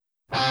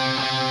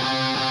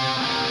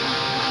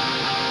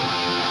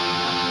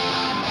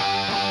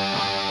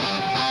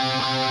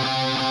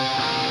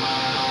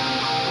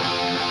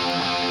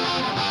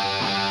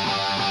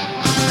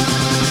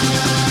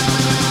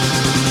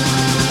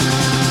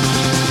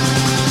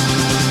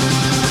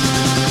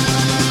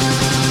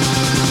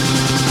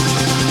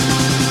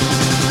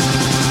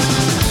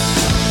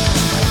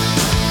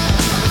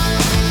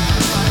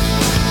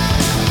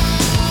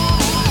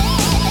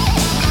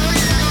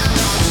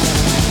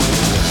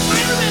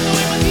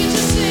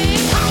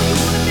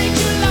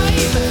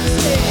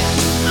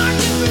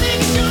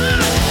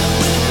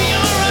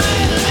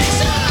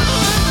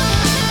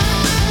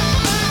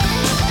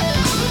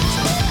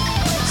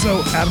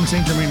Adam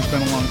St. Germain, it's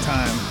been a long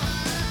time.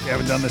 We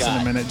haven't done this in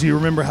a minute. Do you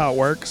remember how it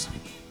works?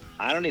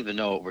 I don't even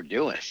know what we're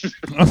doing.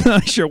 I'm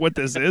not sure what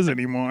this is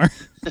anymore.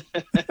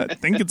 I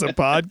think it's a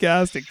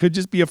podcast. It could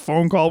just be a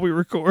phone call we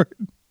record.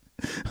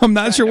 I'm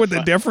not sure what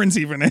the difference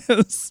even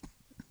is.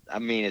 I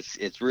mean,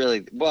 it's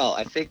really, well,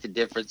 I think the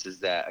difference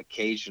is that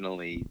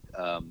occasionally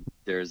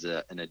there's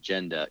an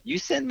agenda. You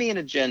sent me an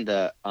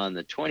agenda on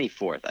the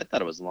 24th. I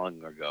thought it was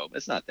long ago.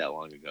 It's not that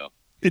long ago.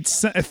 It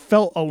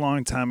felt a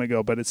long time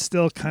ago, but it's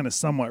still kind of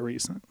somewhat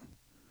recent.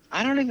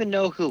 I don't even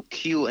know who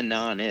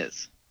QAnon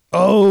is.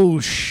 Oh,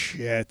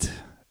 shit.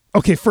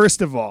 Okay,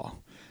 first of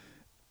all,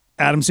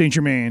 Adam St.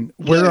 Germain,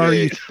 where are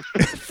you?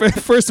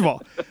 First of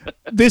all,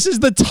 this is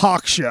the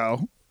talk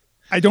show.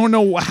 I don't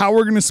know how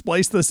we're going to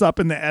splice this up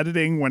in the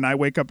editing when I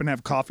wake up and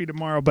have coffee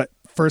tomorrow, but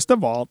first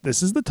of all,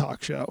 this is the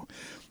talk show.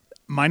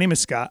 My name is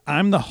Scott.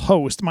 I'm the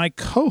host. My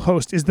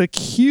co-host is the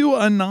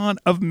QAnon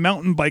of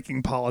mountain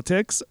biking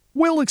politics.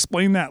 We'll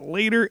explain that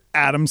later.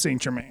 Adam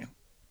St. Germain.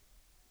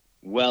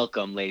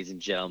 Welcome, ladies and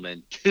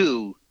gentlemen,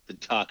 to the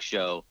talk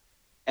show,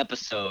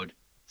 episode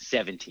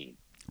 17.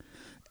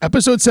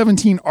 Episode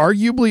 17,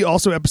 arguably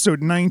also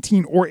episode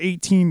 19 or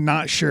 18,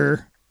 not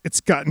sure.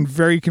 It's gotten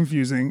very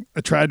confusing.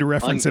 I tried to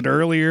reference it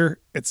earlier.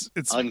 It's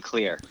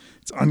unclear.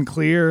 It's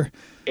unclear.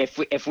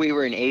 If we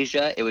were in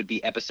Asia, it would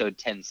be episode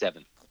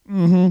 10-7.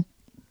 Mm-hmm.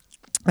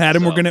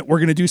 Adam, we're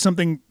gonna do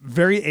something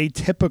very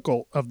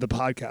atypical of the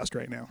podcast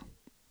right now.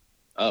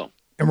 Oh.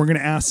 And we're gonna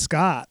ask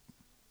Scott,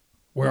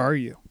 where are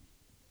you?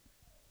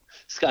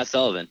 Scott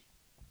Sullivan,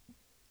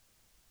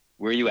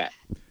 where are you at?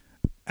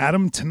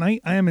 Adam,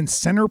 tonight I am in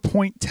Center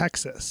Point,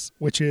 Texas,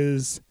 which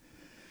is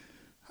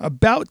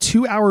about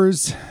 2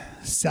 hours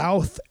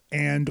south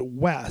and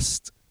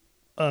west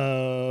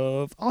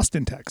of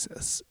Austin,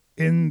 Texas,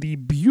 in the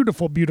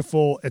beautiful,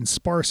 beautiful and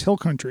sparse hill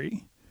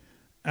country.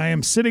 I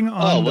am sitting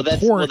on the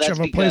porch of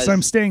a place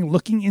I'm staying,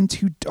 looking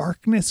into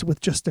darkness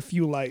with just a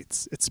few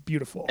lights. It's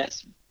beautiful.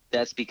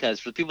 That's because,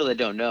 for the people that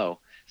don't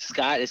know,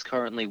 Scott is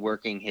currently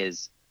working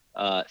his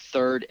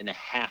third and a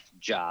half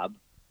job,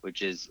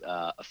 which is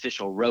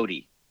official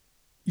roadie.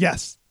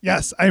 Yes.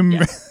 I'm.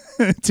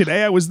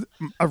 Today I was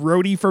a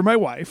roadie for my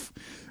wife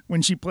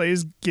when she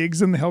plays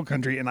gigs in the hill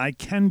country, and I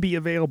can be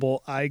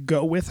available. I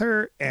go with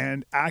her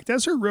and act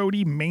as her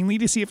roadie, mainly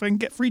to see if I can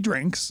get free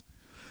drinks.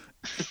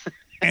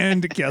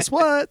 And guess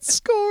what?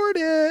 Scored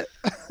it.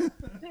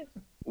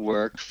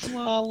 Worked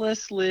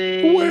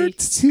flawlessly.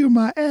 Worked to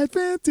my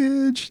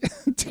advantage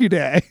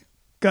today.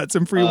 Got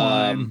some free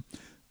wine.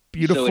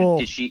 Beautiful.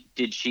 So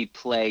did she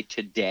play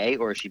today,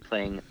 or is she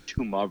playing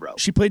tomorrow?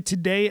 She played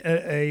today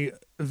at a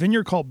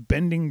vineyard called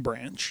Bending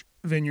Branch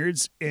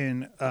Vineyards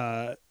in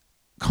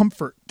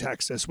Comfort,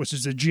 Texas, which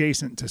is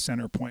adjacent to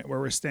Center Point, where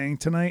we're staying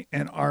tonight.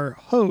 And our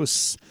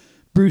hosts,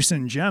 Bruce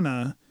and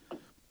Jenna,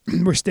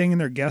 we're staying in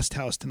their guest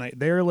house tonight.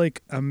 They're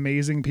like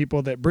amazing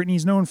people that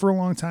Brittany's known for a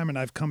long time, and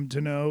I've come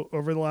to know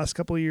over the last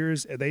couple of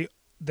years.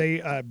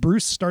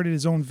 Bruce started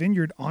his own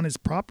vineyard on his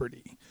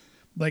property.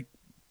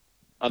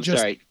 I'm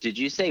sorry, did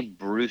you say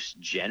Bruce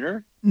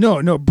Jenner?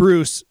 No,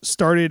 Bruce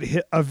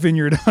started a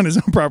vineyard on his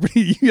own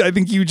property. I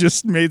think you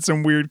just made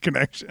some weird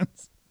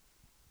connections.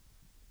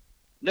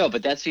 No,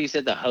 but that's who you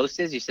said the host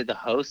is? You said the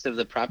host of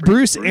the property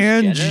Bruce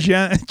and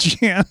Jenna.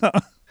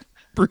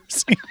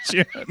 Bruce and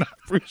Jenna.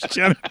 Bruce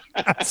Jenner.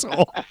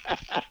 Asshole.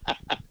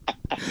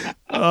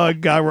 Oh,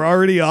 God, we're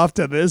already off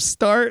to this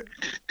start?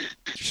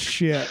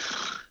 Shit.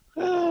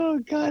 Oh,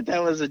 God,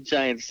 that was a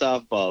giant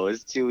softball. It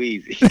was too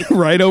easy.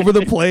 Right over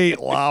the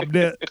plate, lobbed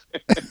it.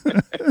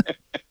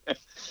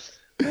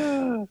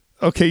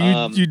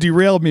 Okay, you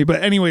derailed me.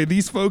 But anyway,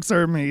 these folks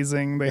are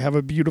amazing. They have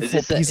a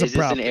beautiful piece of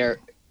property.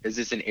 Is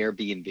this an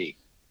Airbnb?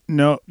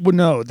 No,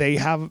 they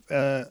have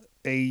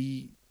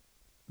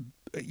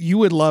you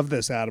would love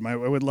this, Adam. I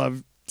would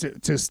love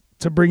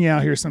to bring you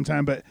out here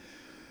sometime, but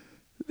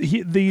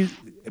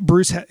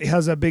Bruce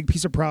has a big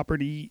piece of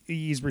property.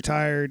 He's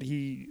retired.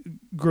 He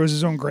grows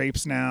his own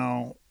grapes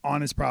now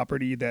on his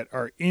property that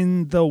are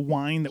in the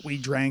wine that we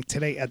drank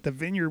today at the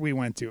vineyard we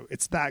went to.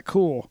 It's that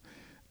cool.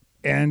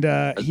 And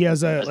he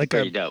has a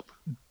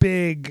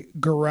big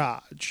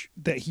garage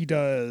that he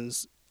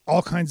does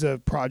all kinds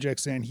of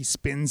projects in. He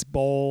spins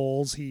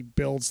bowls. He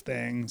builds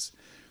things.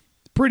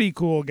 Pretty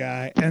cool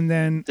guy. And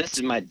then this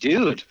is my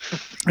dude.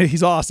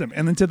 He's awesome.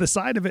 And then to the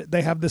side of it,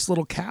 they have this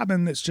little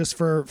cabin that's just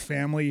for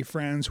family,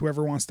 friends,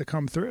 whoever wants to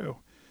come through.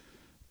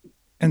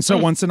 And so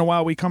once in a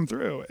while we come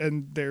through,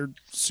 and they're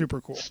super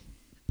cool.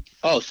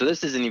 Oh, so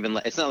this isn't even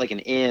it's not like an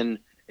inn.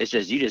 It's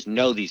just you just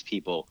know these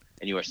people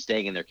and you are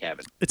staying in their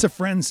cabin. It's a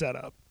friend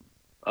setup.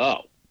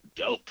 Oh,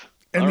 dope.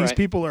 And these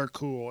people are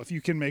cool. If you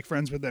can make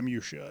friends with them,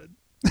 you should.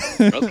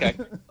 Okay.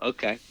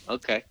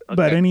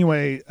 But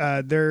anyway,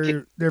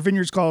 their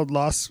vineyard's called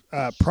Los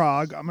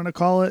Prague. I'm gonna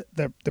call it.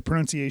 The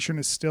pronunciation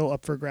is still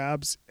up for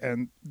grabs,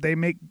 and they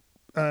make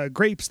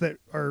grapes that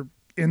are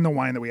in the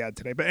wine that we had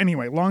today. But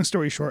anyway, long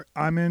story short,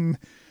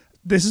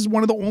 this is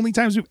one of the only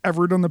times we've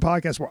ever done the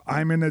podcast where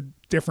I'm in a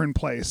different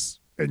place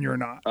and you're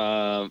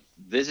not.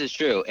 This is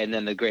true. And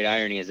then the great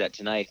irony is that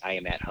tonight I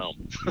am at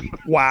home.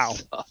 Wow.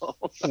 So,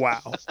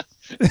 Wow.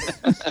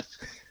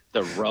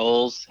 the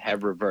roles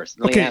have reversed.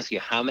 Let me ask you,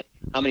 how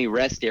many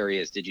rest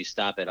areas did you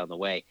stop at on the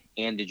way,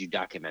 and did you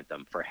document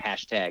them for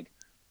hashtag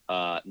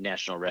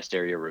National Rest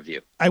Area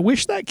Review? I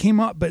wish that came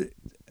up, but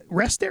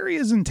rest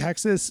areas in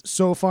Texas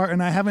so far,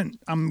 and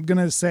I'm going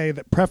to say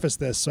that, preface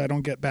this so I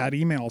don't get bad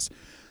emails.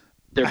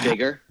 They're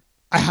bigger?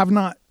 I have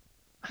not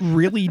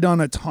really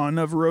done a ton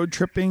of road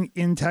tripping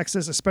in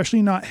Texas,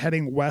 especially not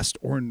heading west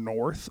or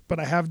north, but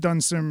I have done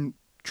some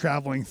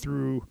traveling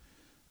through,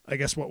 I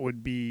guess, what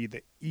would be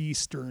the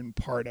eastern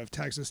part of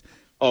Texas.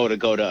 Oh, to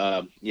go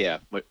to,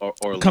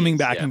 Orleans, coming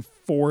back and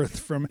forth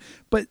from,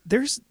 but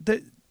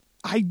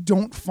I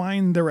don't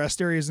find the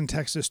rest areas in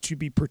Texas to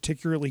be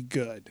particularly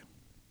good.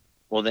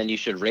 Well, then you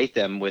should rate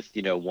them with,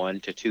 1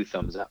 to 2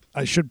 thumbs up.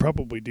 I should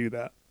probably do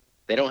that.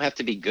 They don't have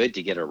to be good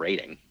to get a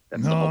rating.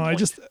 That's no, the whole point. I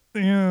just,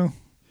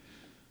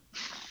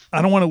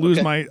 I don't want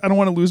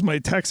to lose my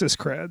Texas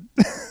cred.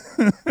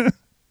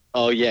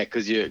 Oh yeah,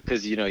 because your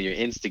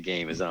Insta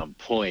game is on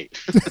point.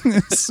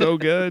 So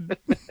good.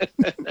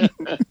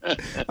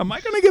 Am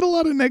I going to get a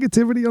lot of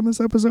negativity on this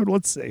episode?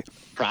 Let's see.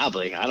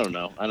 Probably. I don't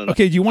know.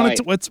 Okay, do you want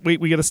to? Let's wait.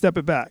 We got to step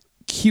it back.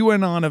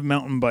 QAnon of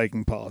mountain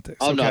biking politics.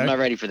 Oh no, okay? I'm not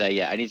ready for that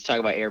yet. I need to talk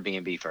about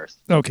Airbnb first.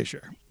 Okay,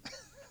 sure.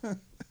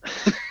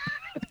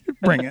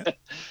 Bring it.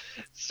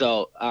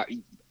 So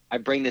I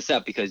bring this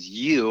up because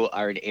you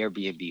are an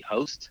Airbnb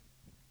host.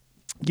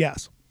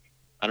 Yes.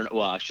 I don't know.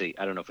 Well, actually,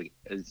 I don't know if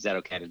is that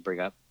okay to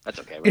bring up? That's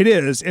okay. Right? It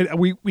is.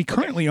 We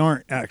currently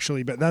aren't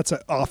actually, but that's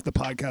off the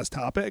podcast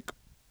topic.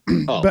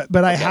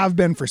 But I have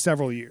been for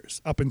several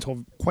years up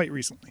until quite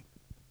recently.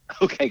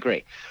 Okay,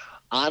 great.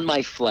 On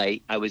my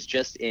flight, I was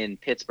just in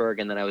Pittsburgh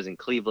and then I was in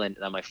Cleveland.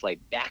 And on my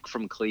flight back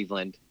from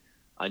Cleveland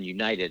on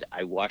United,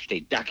 I watched a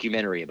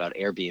documentary about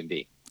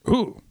Airbnb.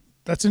 Ooh,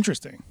 that's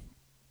interesting.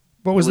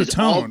 What was the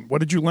tone? What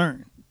did you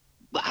learn?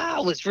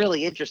 Wow, it was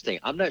really interesting.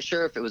 I'm not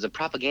sure if it was a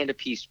propaganda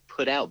piece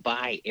put out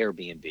by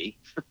Airbnb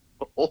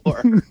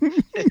or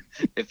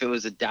if it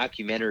was a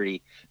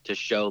documentary to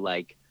show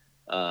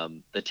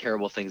the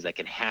terrible things that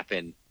can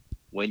happen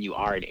when you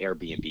are an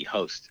Airbnb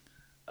host.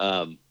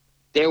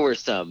 There were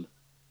some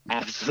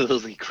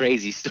absolutely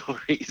crazy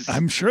stories.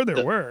 I'm sure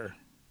there were.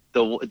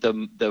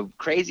 The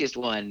craziest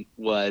one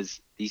was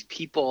these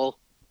people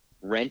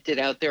rented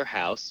out their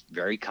house,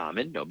 very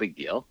common, no big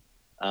deal.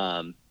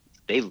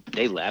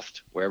 They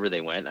left wherever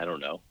they went. I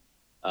don't know.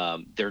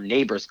 Their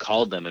neighbors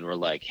called them and were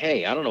like,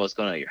 "Hey, I don't know what's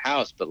going on at your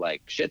house, but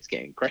shit's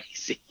getting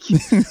crazy.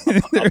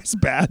 There's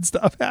bad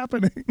stuff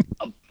happening."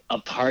 A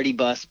party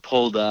bus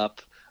pulled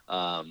up,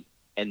 and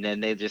then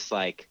they just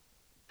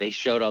they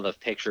showed all the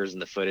pictures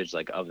and the footage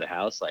of the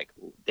house.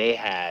 They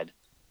had,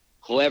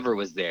 whoever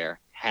was there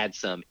had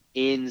some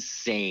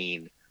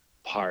insane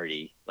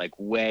party,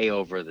 way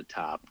over the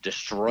top,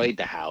 destroyed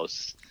the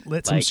house,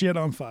 lit some shit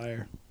on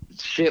fire.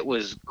 Shit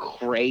was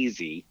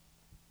crazy,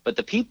 but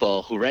the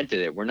people who rented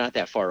it were not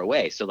that far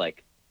away. So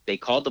they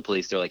called the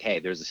police. They're like, "Hey,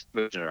 there's a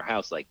situation in our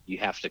house. You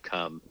have to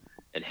come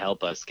and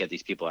help us get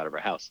these people out of our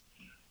house."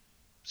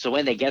 So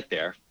when they get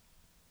there,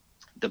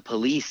 the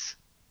police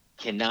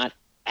cannot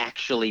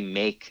actually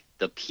make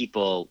the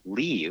people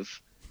leave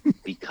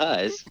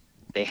because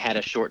they had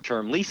a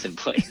short-term lease in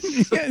place.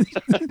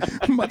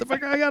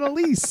 Motherfucker, I got a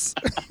lease.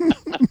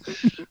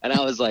 And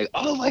I was like,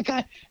 oh my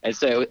God. And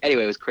so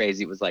anyway, it was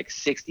crazy. It was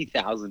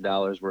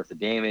 $60,000 worth of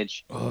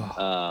damage.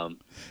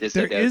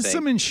 There is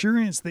some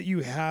insurance that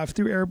you have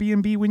through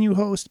Airbnb when you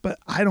host, but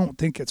I don't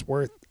think it's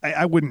worth.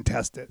 I wouldn't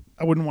test it.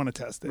 I wouldn't want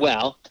to test it.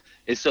 Well,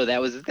 so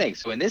that was the thing.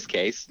 So in this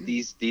case,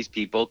 these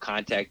people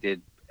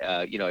contacted,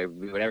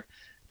 whatever.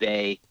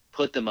 They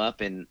put them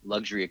up in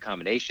luxury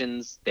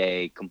accommodations.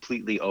 They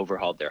completely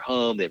overhauled their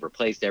home. They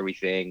replaced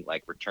everything,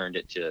 returned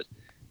it to,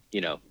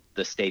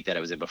 the state that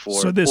it was in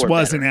before. So this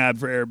was an ad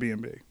for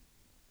Airbnb.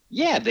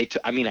 Yeah,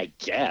 I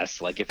guess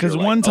because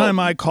one time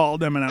I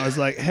called them and I was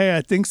like, "Hey,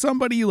 I think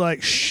somebody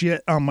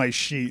shit on my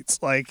sheets.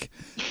 I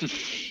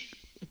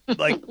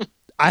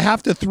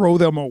have to throw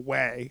them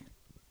away.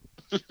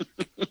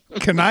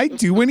 Can I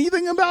do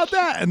anything about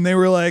that?" And they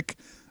were like,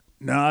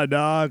 "Nah,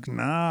 dog,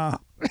 nah."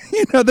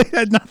 They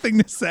had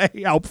nothing to say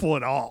helpful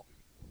at all.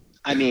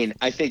 I mean,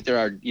 I think there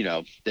are,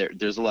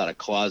 there's a lot of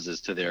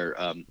clauses to their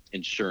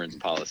insurance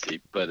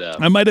policy,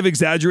 but I might have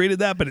exaggerated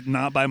that, but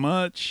not by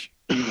much.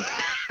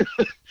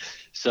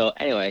 So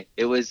anyway,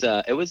 it was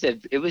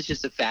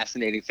just a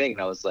fascinating thing,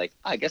 and I was like,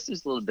 I guess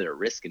there's a little bit of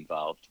risk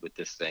involved with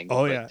this thing.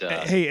 Oh yeah.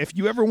 Hey, if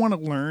you ever want to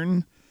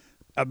learn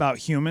about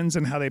humans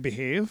and how they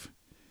behave,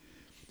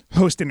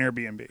 host an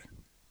Airbnb.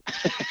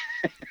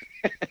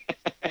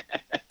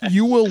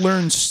 You will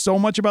learn so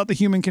much about the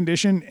human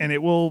condition, and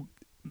it will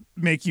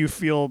make you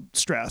feel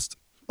stressed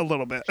a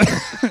little bit.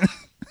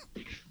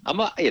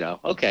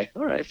 Okay.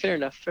 All right. Fair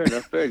enough.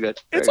 Very good.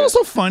 It's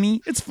also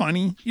funny. It's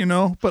funny,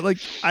 but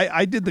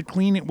I did the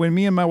clean when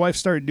me and my wife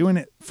started doing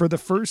it for the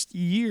first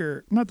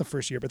year, not the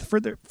first year, but for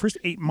the first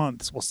 8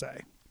 months, we'll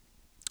say,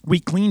 we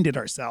cleaned it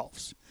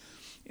ourselves.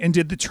 and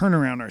did the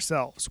turnaround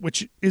ourselves,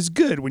 which is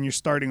good when you're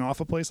starting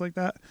off a place like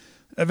that.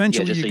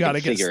 Eventually, just so you got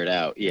to figure it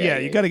out.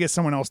 You got to get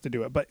someone else to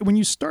do it. But when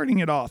you're starting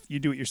it off, you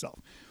do it yourself.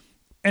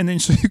 And then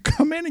so you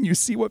come in and you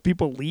see what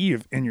people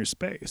leave in your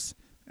space.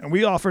 And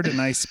we offered a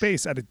nice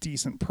space at a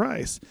decent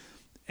price.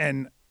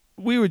 And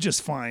we would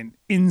just find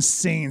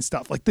insane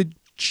stuff, like the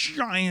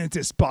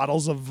giantest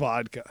bottles of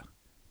vodka.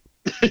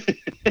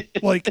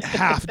 Like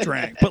half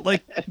drank. But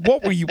like,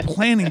 what were you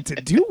planning to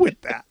do with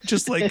that?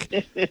 Just like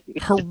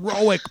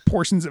heroic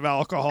portions of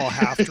alcohol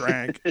half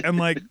drank. And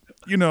like,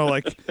 you know,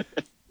 like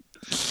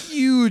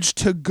huge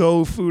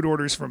to-go food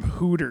orders from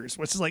Hooters,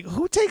 which is like,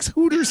 who takes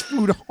Hooters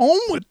food home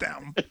with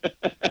them?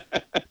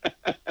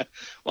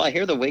 Well, I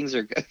hear the wings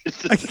are good.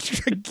 I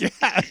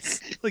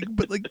guess. Like,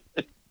 but like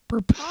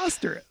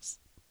preposterous.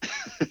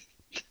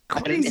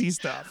 Crazy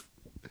stuff.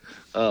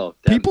 Oh,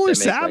 people are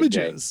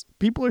savages.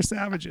 People are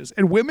savages.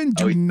 And women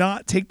do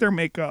not take their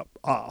makeup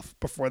off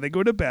before they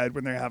go to bed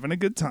when they're having a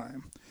good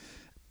time.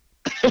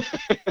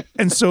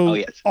 And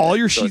so all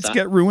your sheets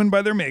get ruined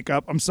by their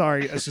makeup. I'm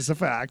sorry, it's just a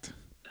fact.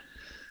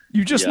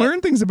 You just learn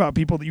things about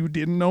people that you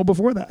didn't know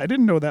before that. I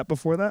didn't know that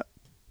before that.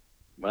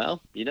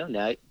 Well, you know,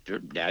 now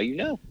you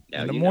know.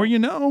 Now and the more you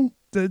know,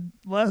 the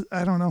less,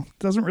 I don't know, it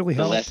doesn't really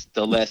help.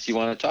 The less you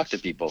want to talk to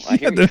people. I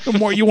hear the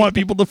more you want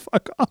people to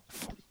fuck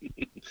off.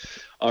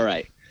 All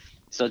right.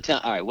 So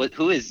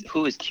who is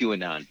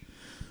QAnon?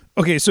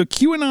 Okay, so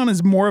QAnon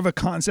is more of a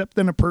concept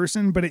than a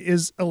person, but it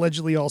is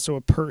allegedly also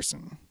a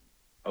person.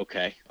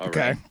 Okay. All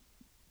right.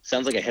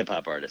 Sounds like a hip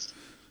hop artist.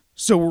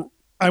 So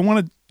I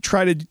want to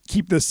try to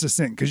keep this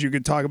succinct because you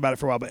could talk about it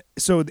for a while. But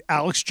so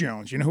Alex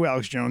Jones, you know who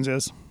Alex Jones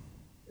is?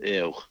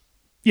 Ew.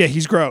 Yeah,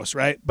 he's gross,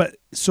 right? But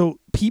so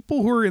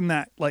people who are in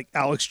that like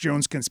Alex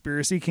Jones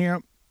conspiracy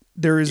camp,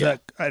 there is an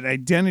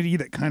identity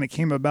that kind of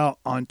came about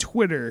on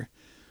Twitter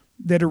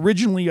that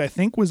originally I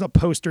think was a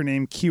poster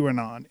named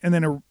QAnon, and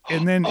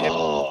then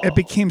it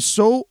became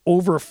so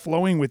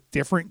overflowing with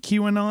different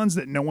QAnons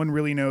that no one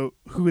really know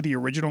who the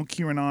original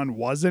QAnon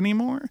was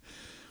anymore.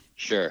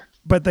 Sure.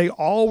 But they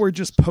all were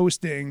just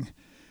posting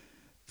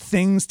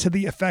things to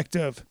the effect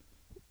of,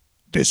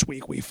 this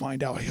week we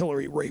find out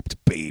Hillary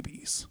raped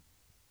babies.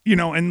 You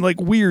know, and like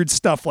weird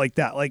stuff like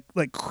that, like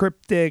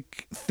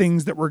cryptic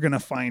things that we're going to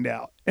find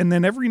out. And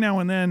then every now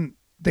and then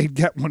they'd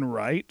get one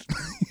right,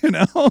 you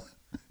know?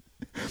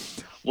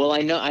 Well,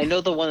 I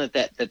know the one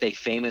that they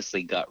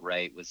famously got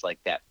right was like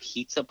that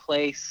pizza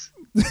place.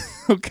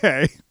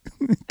 Okay.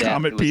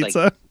 Comet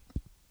Pizza. Like,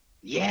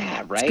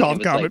 yeah, right. It's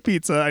called Comet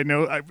Pizza. I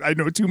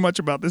know too much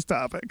about this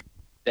topic.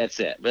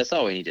 That's it. That's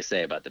all we need to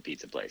say about the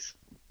pizza place.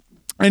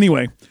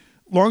 Anyway,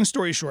 long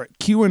story short,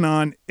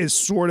 QAnon is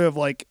sort of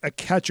like a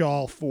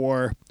catch-all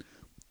for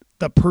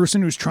the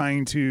person who's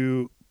trying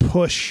to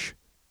push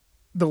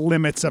the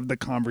limits of the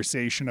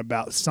conversation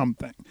about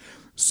something.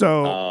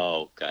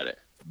 So, got it.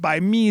 By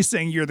me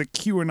saying you're the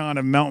QAnon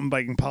of mountain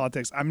biking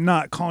politics, I'm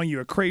not calling you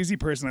a crazy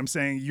person. I'm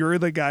saying you're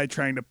the guy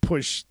trying to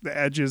push the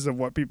edges of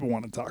what people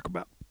want to talk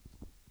about.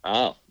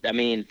 Oh, I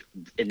mean,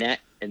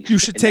 you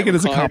should take it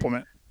as a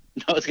compliment.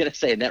 I was gonna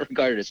say in that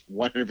regard, it is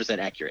 100%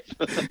 accurate.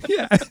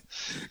 Yeah,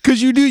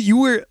 because you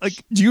were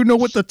like, do you know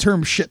what the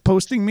term shit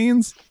posting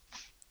means?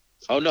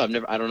 Oh no,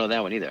 I don't know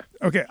that one either.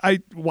 Okay,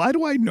 why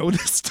do I know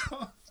this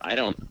stuff? I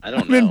don't know.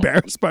 I'm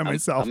embarrassed by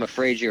myself. I'm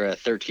afraid you're a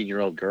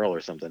 13-year-old girl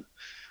or something.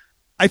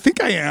 I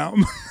think I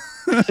am.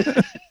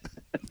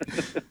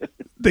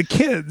 The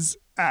kids,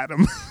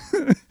 Adam,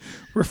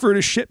 refer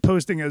to shit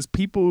posting as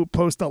people who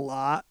post a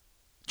lot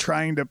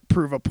trying to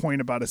prove a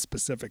point about a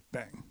specific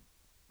thing.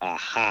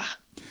 Aha.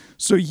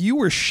 So you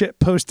were shit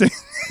posting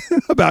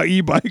about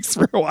e-bikes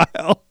for a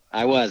while.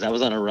 I was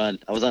on a run.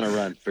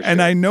 For sure.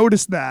 And I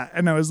noticed that,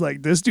 and I was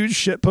like, this dude's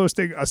shit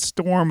posting a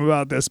storm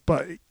about this,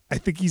 but I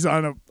think he's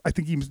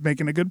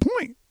making a good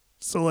point.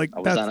 So like I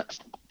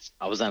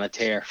was on a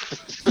tear.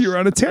 You were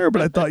on a tear,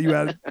 but I thought you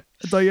had.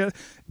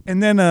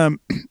 And then,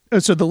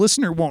 so the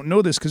listener won't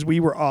know this because we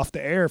were off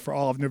the air for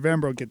all of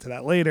November. We'll get to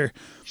that later.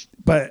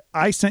 But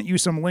I sent you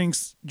some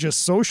links just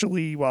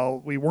socially while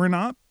we were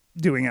not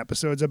doing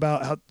episodes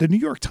about how the New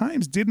York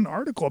Times did an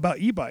article about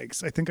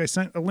e-bikes. I think I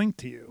sent a link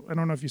to you. I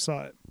don't know if you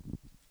saw it.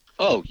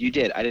 Oh, you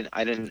did. I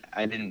didn't.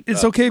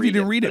 It's okay if you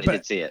didn't read it, but I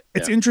did see it.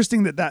 It's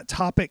interesting that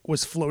topic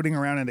was floating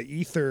around in the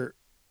ether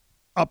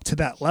up to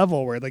that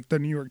level where like the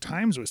New York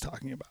Times was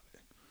talking about it.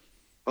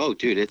 Oh,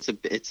 dude, it's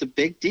a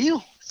big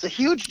deal. It's a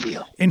huge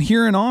deal. And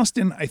here in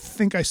Austin, I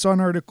think I saw an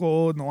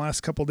article in the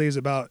last couple of days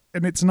about,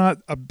 and it's not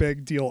a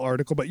big deal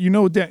article, but you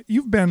know,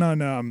 you've been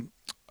on,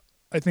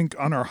 I think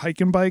on our hike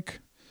and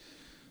bike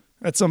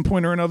at some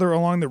point or another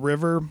along the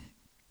river.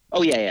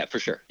 Oh yeah, for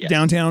sure. Yeah.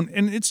 Downtown.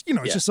 And it's, you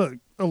know, it's just a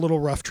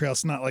little rough trail.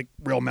 It's not like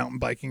real mountain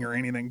biking or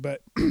anything,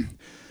 but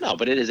no,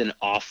 but it is an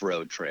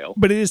off-road trail.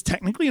 But it is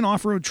technically an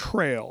off-road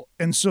trail.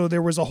 And so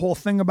there was a whole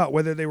thing about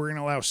whether they were going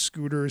to allow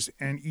scooters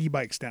and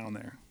e-bikes down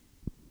there.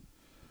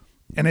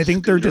 And I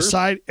think they're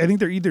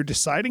either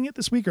deciding it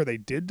this week or they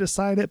did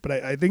decide it. But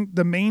I think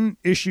the main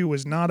issue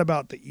was not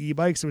about the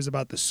e-bikes. It was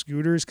about the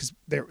scooters because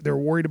they're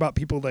worried about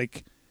people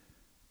like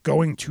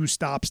going 2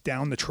 stops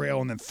down the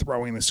trail and then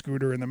throwing the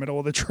scooter in the middle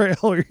of the trail,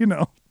 or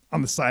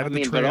on the side of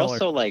the trail. But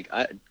also like,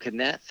 can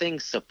that thing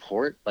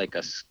support like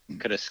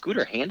could a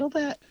scooter handle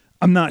that?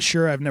 I'm not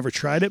sure. I've never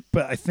tried it,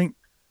 but I think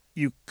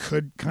you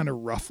could kind of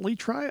roughly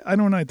try it. I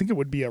don't know. I think it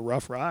would be a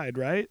rough ride,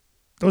 right?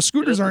 Those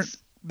scooters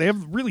they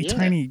have really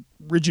tiny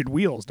rigid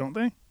wheels, don't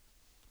they?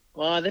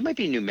 Well, they might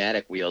be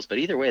pneumatic wheels, but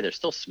either way, they're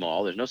still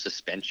small. There's no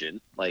suspension.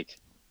 Like,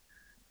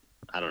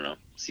 I don't know.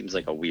 Seems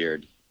like I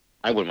wouldn't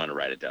want to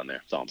ride it down there.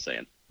 That's all I'm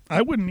saying.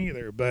 I wouldn't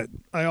either, but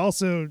I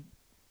also,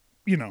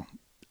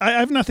 I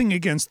have nothing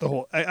against the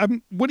whole.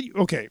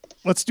 Okay,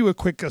 let's do a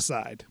quick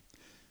aside.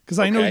 Because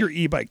I know your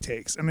e-bike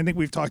takes, and I think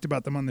we've talked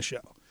about them on the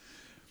show.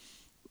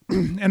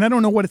 And I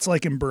don't know what it's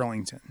like in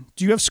Burlington.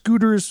 Do you have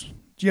scooters?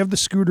 Do you have the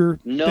scooter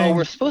thing?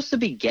 We're supposed to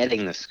be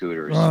getting the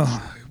scooters.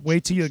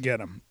 Wait till you get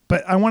them.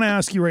 But I want to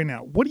ask you right now,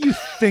 what do you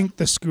think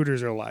the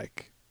scooters are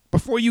like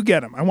before you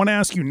get them? I want to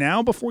ask you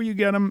now before you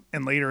get them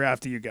and later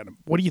after you get them.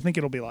 What do you think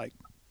it'll be like?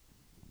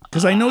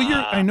 Because I know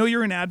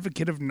you're an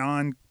advocate of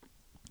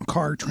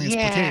non-car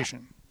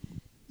transportation.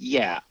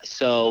 Yeah,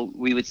 so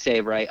we would say,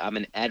 right, I'm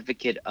an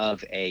advocate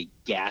of a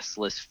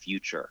gasless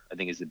future, I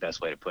think is the best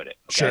way to put it.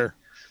 Okay? Sure.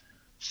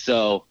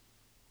 So,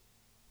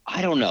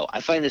 I don't know. I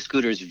find the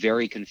scooters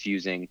very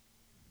confusing.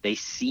 They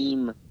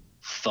seem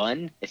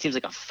fun. It seems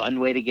like a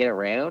fun way to get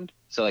around.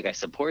 So, like, I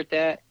support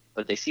that,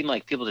 but they seem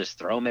like people just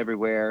throw them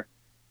everywhere.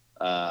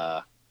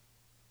 And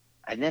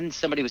then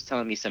somebody was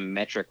telling me some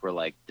metric where,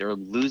 like, they're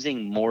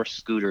losing more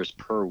scooters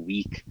per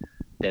week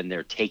than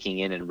they're taking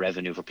in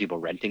revenue for people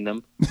renting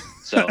them.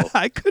 So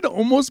I could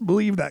almost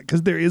believe that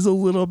because there is a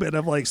little bit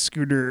of like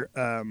scooter,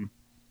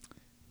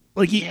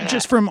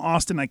 just from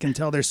Austin, I can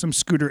tell there's some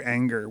scooter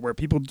anger where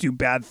people do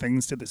bad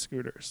things to the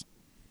scooters.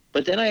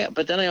 But then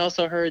I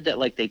also heard that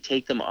like they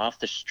take them off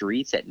the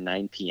streets at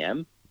 9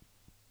 p.m.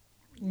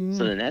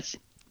 So then that's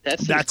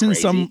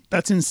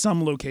in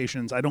some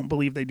locations. I don't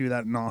believe they do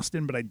that in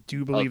Austin, but I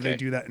do believe they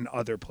do that in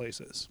other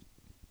places.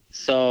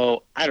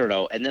 So I don't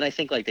know. And then I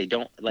think like they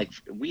don't like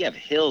we have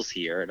hills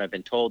here, and I've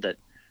been told that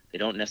they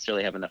don't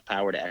necessarily have enough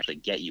power to actually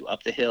get you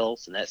up the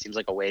hills, and that seems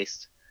like a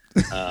waste.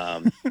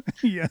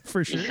 Yeah,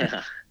 for sure.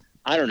 Yeah.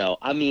 I don't know.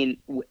 I mean,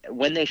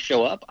 when they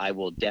show up, I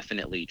will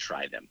definitely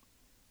try them.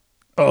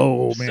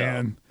 Oh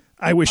man,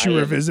 I wish you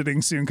were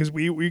visiting soon because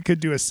we could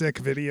do a sick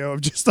video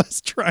of just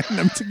us trying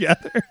them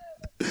together,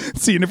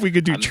 seeing if we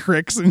could do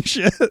tricks and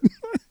shit.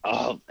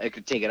 Oh, I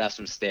could take it off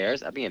some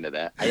stairs. I'd be into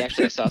that. I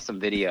saw some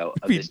video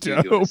of this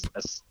dude doing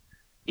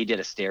he did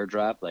a stair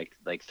drop, like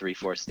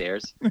 3-4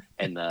 stairs,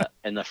 and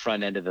the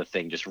front end of the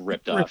thing just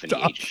ripped off, and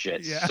he ate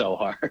shit so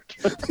hard.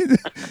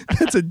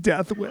 That's a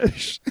death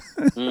wish.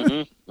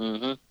 Mm-hmm.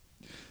 Mm-hmm.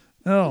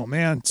 Oh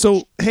man.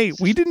 So hey,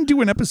 we didn't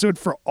do an episode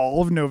for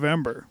all of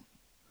November.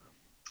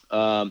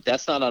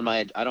 That's not on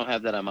my. I don't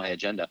have that on my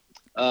agenda.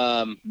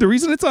 The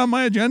reason it's on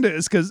my agenda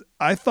is because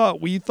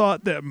we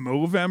thought that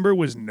Movember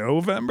was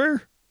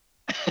November.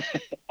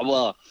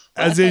 Well,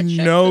 as in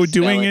no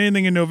doing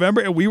anything in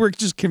November, and we were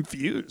just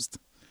confused.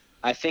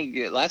 I think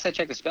last I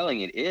checked the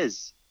spelling, it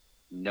is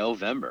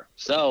November.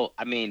 So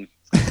I mean,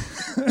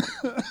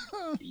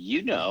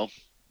 you know.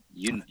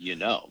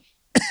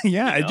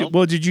 Yeah.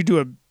 Well, did you do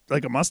a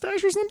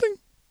mustache or something?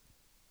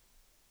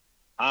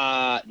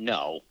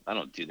 No, I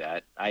don't do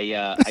that.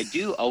 I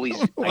do always.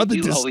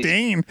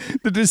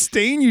 The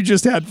disdain you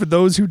just had for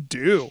those who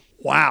do.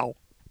 Wow.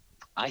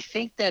 I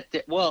think that,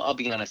 I'll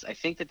be honest. I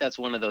think that that's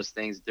one of those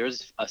things.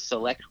 There's a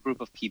select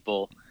group of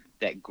people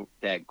that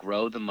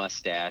grow the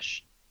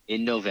mustache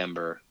in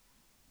November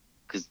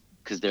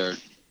because they're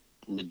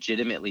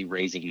legitimately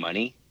raising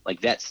money.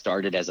 Like that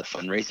started as a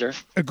fundraiser.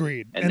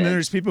 Agreed. And then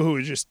there's people who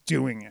are just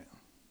doing it.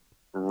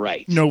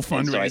 Right. No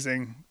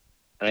fundraising.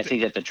 And I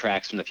think that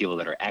detracts from the people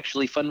that are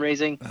actually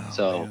fundraising. Oh,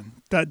 so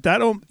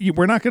man.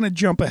 We're not going to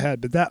jump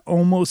ahead, but that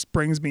almost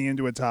brings me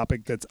into a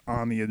topic that's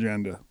on the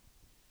agenda.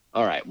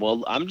 All right.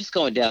 Well, I'm just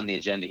going down the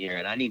agenda here,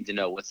 and I need to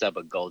know what's up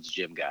with Gold's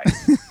Gym, guy.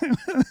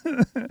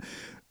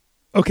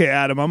 Okay,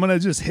 Adam, I'm going to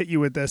just hit you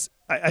with this.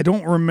 I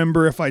don't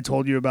remember if I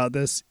told you about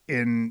this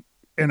in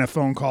a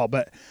phone call,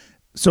 but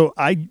so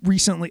I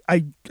recently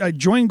I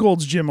joined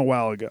Gold's Gym a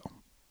while ago.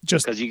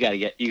 Just because you gotta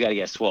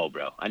get swole,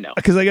 bro. I know.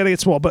 Because I gotta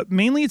get swole, but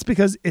mainly it's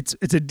because it's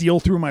a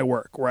deal through my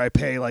work where I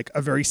pay like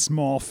a very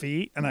small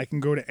fee and I can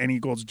go to any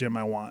Gold's Gym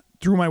I want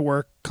through my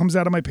work. Comes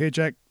out of my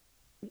paycheck,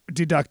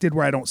 deducted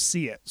where I don't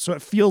see it, so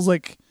it feels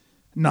like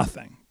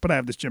nothing. But I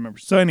have this gym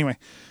membership. So anyway,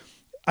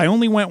 I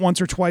only went once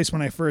or twice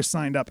when I first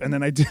signed up, and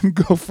then I didn't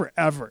go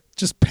forever,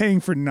 just paying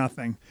for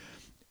nothing.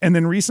 And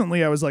then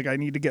recently I was like, I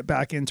need to get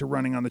back into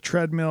running on the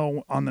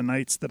treadmill on the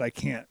nights that I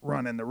can't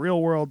run in the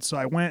real world. So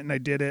I went and I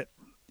did it.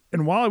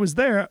 And while I was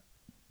there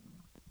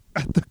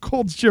at the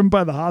Gold's Gym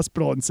by the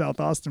hospital in South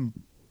Austin,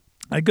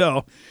 I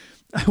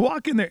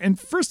walk in there. And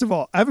first of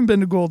all, I haven't been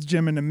to Gold's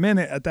Gym in a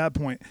minute at that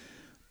point.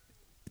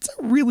 It's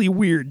a really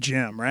weird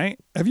gym, right?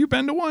 Have you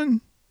been to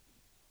one?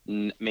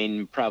 I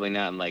mean, probably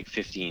not in like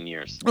 15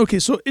 years. Okay,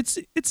 so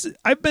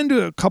I've been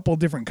to a couple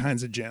different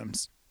kinds of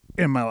gyms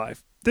in my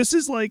life. This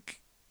is like,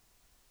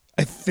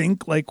 I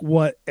think like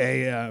what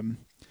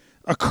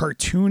a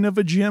cartoon of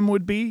a gym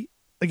would be.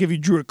 Like if you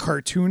drew a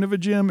cartoon of a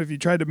gym, if you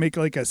tried to make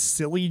like a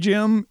silly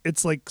gym,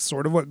 it's like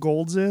sort of what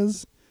Gold's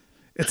is.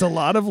 It's a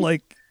lot of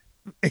like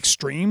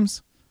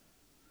extremes.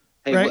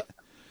 Hey, right?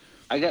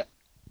 I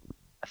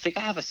think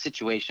I have a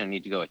situation I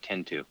need to go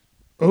attend to.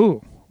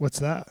 Oh, what's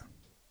that?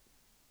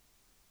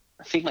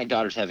 I think my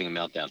daughter's having a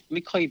meltdown. Let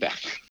me call you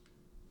back.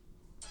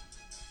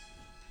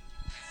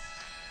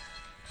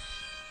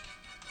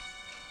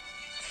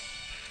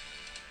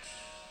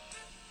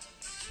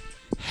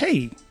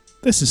 Hey,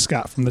 this is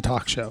Scott from The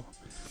Talk Show.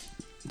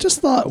 Just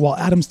thought while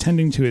Adam's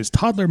tending to his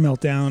toddler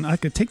meltdown, I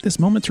could take this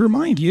moment to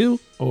remind you,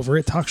 over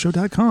at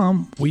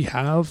talkshow.com, we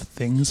have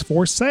things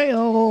for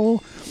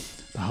sale.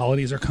 The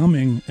holidays are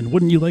coming, and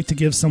wouldn't you like to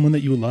give someone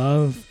that you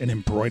love an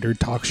embroidered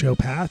talk show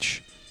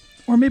patch?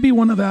 Or maybe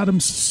one of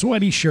Adam's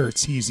sweaty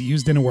shirts he's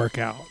used in a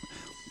workout.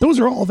 Those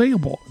are all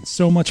available, and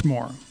so much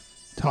more.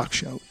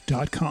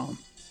 Talkshow.com.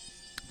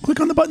 Click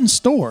on the button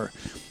Store,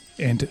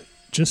 and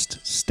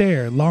just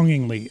stare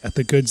longingly at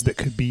the goods that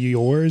could be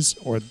yours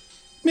or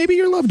maybe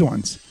your loved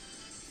ones.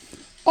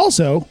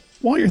 Also,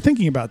 while you're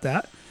thinking about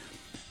that,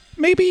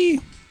 maybe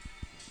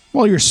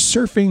while you're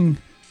surfing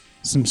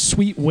some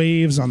sweet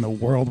waves on the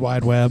World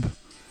Wide Web,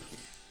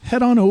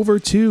 head on over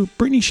to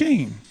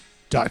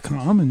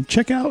BrittanyShane.com and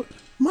check out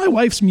my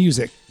wife's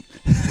music.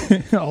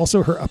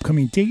 Also her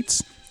upcoming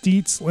dates,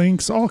 deets,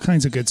 links, all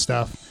kinds of good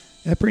stuff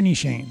at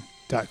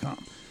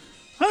BrittanyShane.com.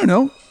 I don't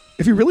know,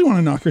 if you really want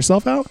to knock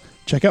yourself out,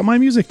 check out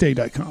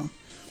mymusicday.com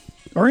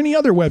or any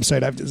other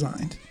website I've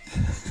designed.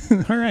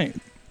 All right.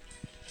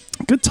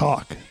 Good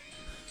talk.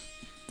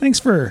 Thanks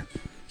for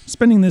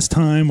spending this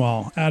time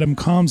while Adam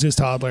calms his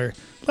toddler,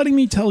 letting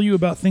me tell you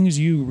about things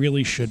you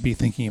really should be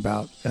thinking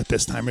about at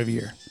this time of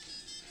year.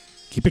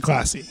 Keep it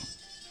classy.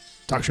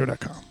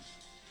 Talkshow.com.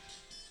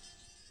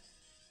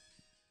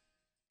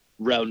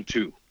 Round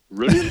 2.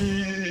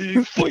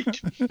 Ready,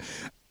 fight.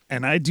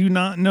 And I do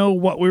not know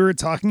what we were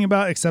talking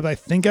about, except I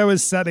think I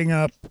was setting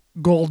up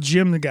Gold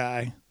Jim the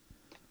guy.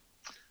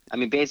 I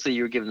mean, basically,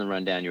 you were giving the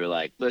rundown. You were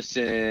like,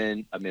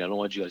 listen, I mean, I don't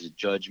want you guys to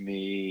judge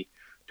me.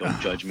 Don't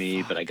judge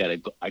me, but I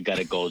got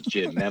a Gold's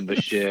Gym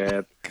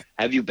membership.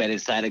 Have you been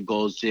inside a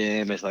Gold's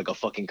Gym? It's like a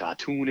fucking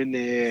cartoon in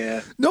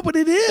there. No, but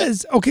it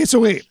is. Okay, so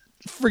wait.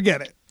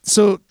 Forget it.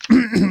 So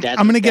I'm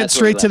going to get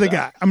straight to the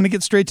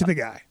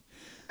guy.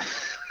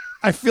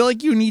 I feel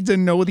like you need to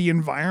know the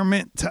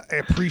environment to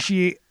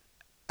appreciate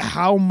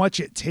how much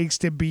it takes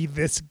to be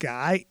this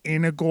guy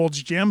in a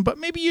Gold's Gym, but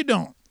maybe you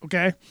don't,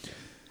 okay?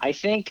 I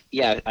think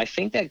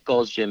that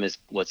Gold's Gym is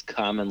what's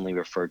commonly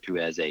referred to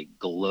as a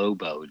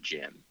Globo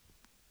Gym.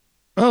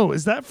 Oh,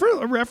 is that for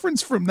a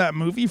reference from that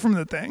movie from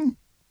The Thing?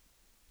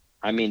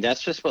 I mean,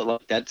 that's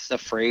the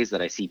phrase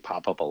that I see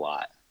pop up a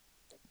lot.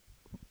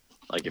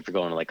 Like if you're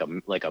going to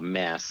like a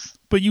mass.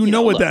 But you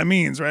know what that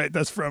means, right?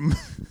 That's from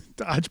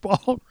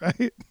Dodgeball,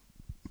 right?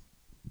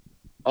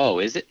 Oh,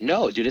 is it?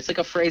 No, dude, it's like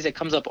a phrase that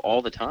comes up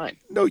all the time.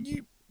 No,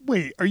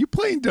 wait, are you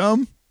playing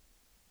dumb?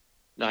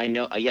 No, I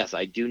know. Yes,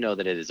 I do know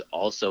that it is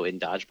also in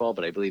Dodgeball,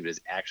 but I believe it is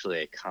actually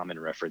a common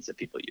reference that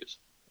people use.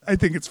 I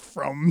think it's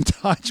from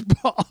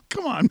Dodgeball.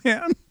 Come on,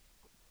 man.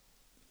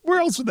 Where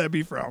else would that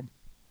be from?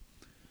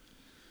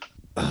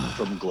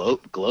 From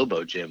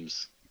Globo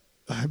Gyms.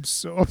 I'm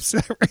so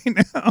upset right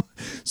now.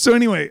 So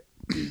anyway,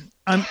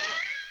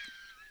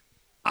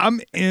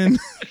 I'm in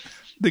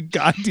the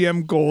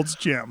goddamn Gold's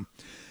Gym.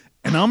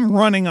 And I'm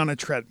running on a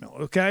treadmill,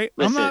 okay?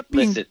 Listen to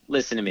me. Yeah.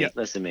 Listen to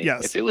me.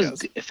 Yes,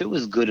 if it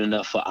was good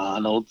enough for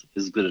Arnold,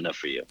 it's good enough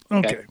for you.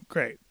 Okay,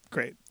 great.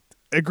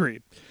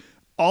 Agreed.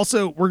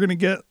 Also, we're gonna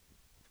get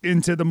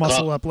into the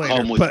muscle up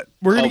later.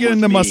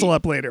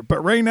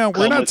 But right now,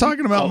 we're not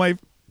talking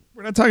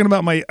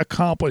about my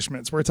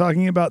accomplishments. We're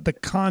talking about the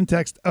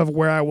context of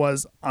where I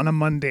was on a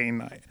mundane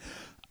night.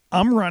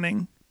 I'm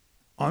running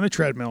on a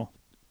treadmill,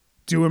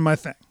 doing my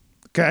thing.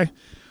 Okay.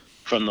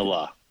 From the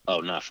law. Oh,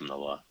 not from the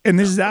law. And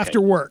this is after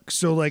work.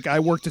 So like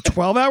I worked a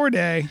 12-hour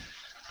day,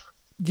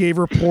 gave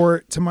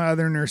report to my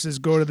other nurses,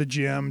 go to the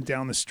gym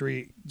down the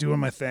street, doing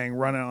my thing,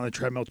 running on the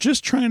treadmill,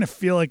 just trying to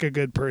feel like a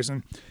good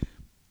person.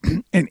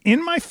 And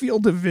in my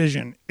field of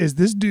vision is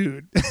this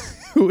dude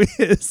who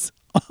is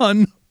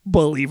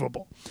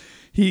unbelievable.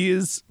 He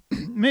is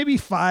maybe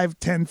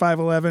 5'10",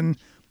 5'11",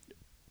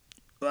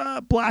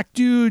 black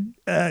dude,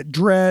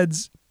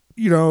 dreads,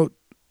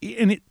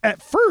 and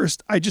at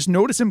first I just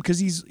noticed him because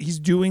he's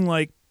doing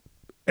like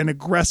an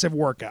aggressive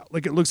workout.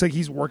 Like it looks like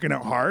he's working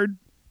out hard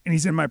and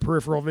he's in my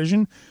peripheral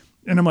vision.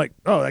 And I'm like,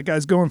 oh, that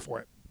guy's going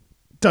for it.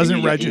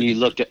 Doesn't register.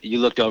 You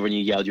looked over and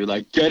you yelled, you're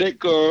like, get it,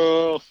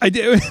 girl. I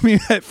did. I mean,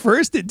 at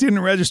first it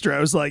didn't register. I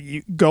was like,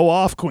 you go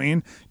off,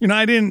 queen.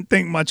 I didn't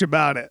think much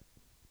about it.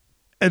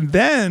 And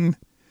then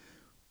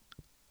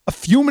a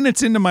few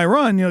minutes into my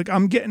run,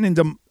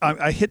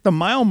 I hit the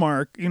mile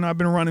mark. I've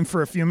been running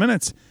for a few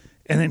minutes.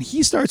 And then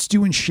he starts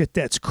doing shit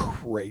that's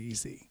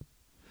crazy.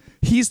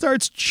 He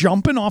starts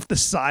jumping off the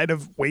side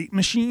of weight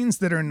machines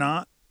that are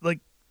not like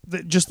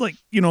that. Just like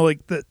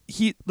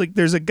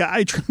there's a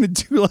guy trying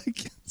to do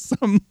like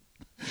some,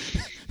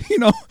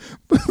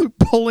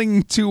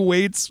 pulling two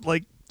weights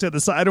like to the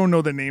side. I don't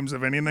know the names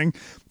of anything.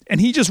 And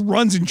he just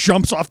runs and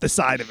jumps off the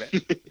side of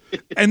it.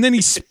 And then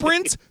he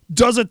sprints,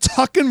 does a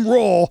tuck and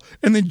roll,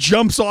 and then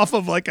jumps off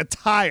of like a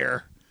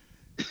tire.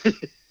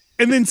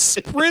 And then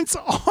sprints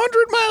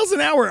 100 miles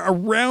an hour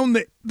around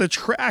the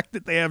track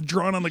that they have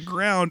drawn on the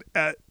ground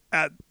at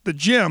the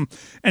gym.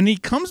 And he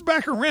comes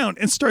back around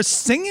and starts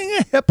singing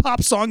a hip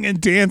hop song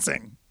and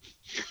dancing.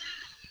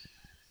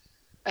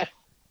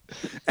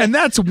 And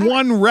that's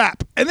one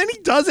rep. And then he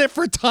does it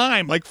for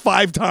time, like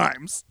 5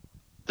 times.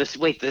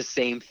 The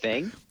same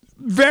thing?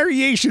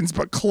 Variations,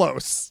 but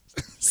close.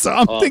 So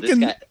I'm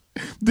thinking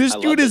this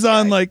dude is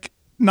on like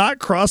not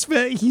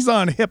CrossFit. He's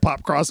on hip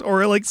hop cross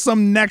or like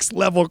some next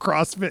level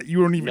CrossFit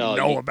you don't even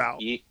know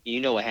about.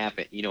 You know what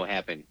happened?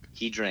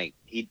 He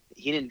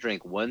didn't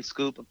drink 1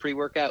 scoop of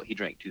pre-workout. He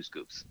drank 2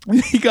 scoops.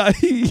 He got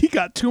too much. He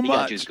got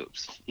 2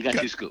 scoops.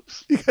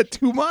 He got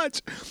too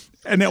much.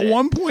 And at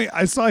one point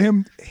I saw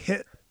him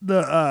hit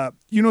the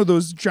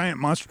those giant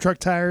monster truck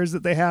tires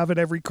that they have at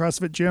every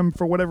CrossFit gym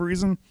for whatever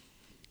reason.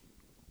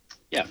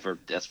 Yeah,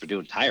 that's for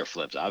doing tire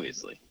flips,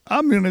 obviously.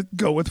 I'm gonna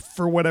go with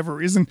for whatever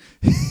reason.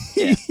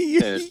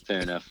 Yeah,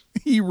 fair enough.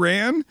 He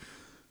ran,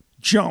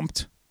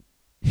 jumped,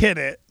 hit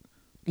it,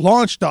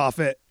 launched off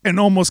it, and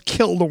almost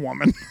killed a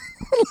woman.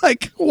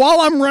 Like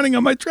while I'm running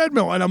on my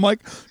treadmill, and I'm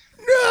like, no,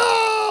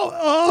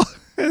 oh,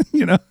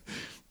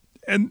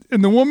 and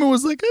the woman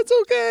was like, it's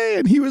okay,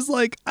 and he was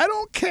like, I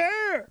don't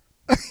care.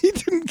 He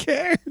didn't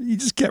care. He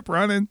just kept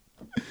running.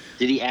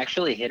 Did he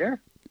actually hit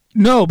her?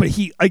 No, but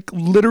he like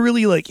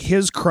literally like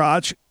his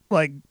crotch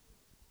like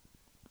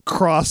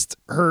crossed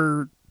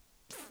her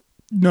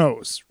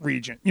nose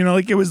region.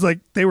 Like it was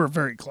like they were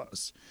very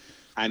close.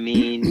 I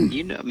mean,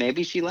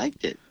 maybe she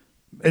liked it.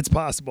 It's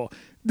possible.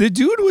 The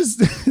dude was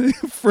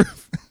for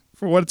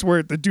what it's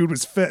worth, the dude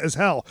was fit as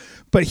hell,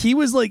 but he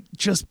was like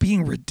just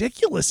being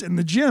ridiculous in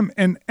the gym.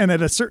 And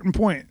at a certain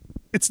point,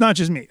 it's not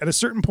just me. At a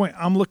certain point,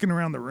 I'm looking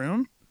around the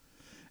room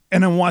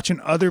and I'm watching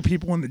other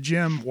people in the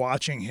gym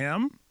watching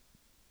him.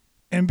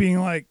 And being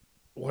like,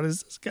 what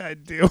is this guy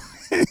doing?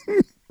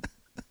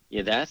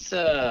 Yeah, that's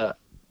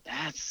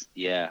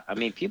yeah. I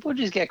mean, people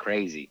just get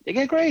crazy. They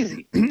get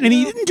crazy. And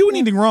he didn't do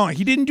anything wrong.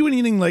 He didn't do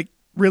anything like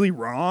really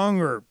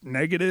wrong or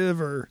negative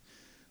or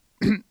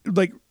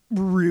like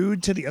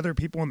rude to the other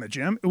people in the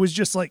gym. It was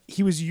just like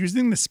he was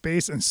using the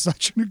space in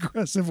such an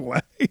aggressive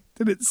way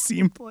that it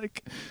seemed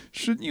like,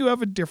 shouldn't you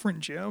have a different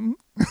gym?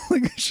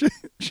 Like,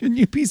 shouldn't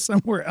you be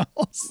somewhere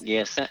else?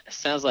 Yeah,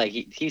 sounds like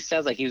he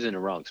sounds like he was in the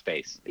wrong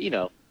space.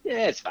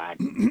 Yeah, it's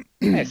fine.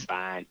 It's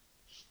fine.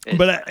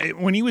 But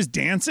when he was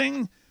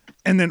dancing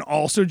and then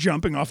also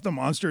jumping off the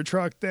monster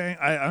truck thing,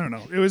 I don't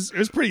know. It was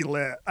pretty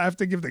lit. I have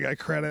to give the guy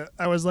credit.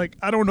 I was like,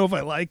 I don't know if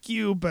I like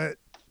you, but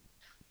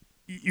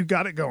you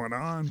got it going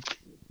on.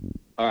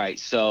 All right.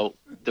 So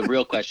the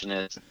real question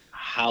is,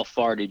 how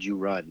far did you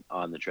run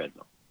on the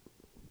treadmill?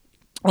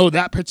 Oh,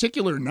 that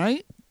particular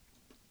night?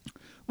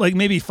 Like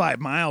maybe 5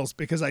 miles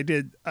because I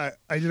did a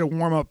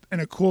warm up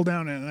and a cool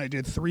down and I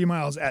did 3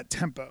 miles at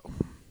tempo.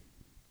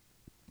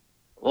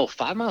 Well,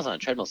 5 miles on a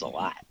treadmill is a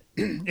lot.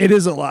 It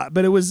is a lot,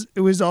 but it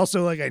was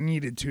also like I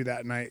needed to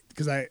that night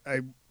because I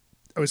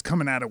was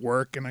coming out of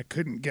work and I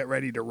couldn't get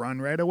ready to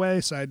run right away,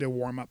 so I had to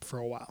warm up for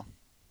a while.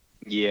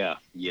 Yeah.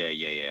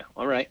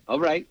 All right.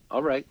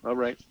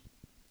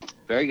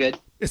 Very good.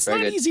 It's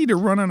not easy to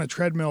run on a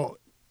treadmill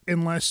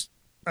unless,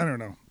 I don't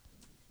know.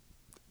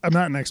 I'm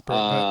not an expert,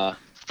 but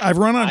I've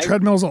run on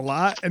treadmills a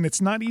lot, and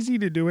it's not easy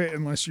to do it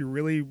unless you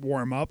really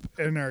warm up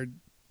and are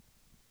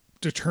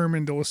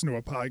determined to listen to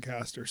a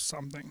podcast or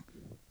something.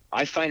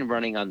 I find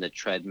running on the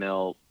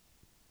treadmill,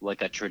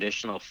 like a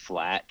traditional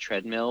flat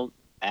treadmill,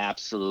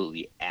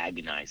 absolutely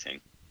agonizing.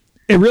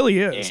 It really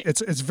is.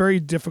 It's very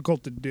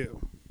difficult to do.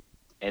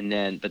 And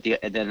then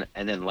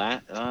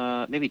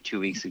maybe 2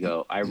 weeks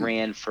ago, I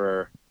ran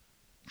for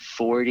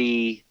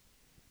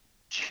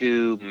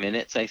 42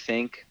 minutes, I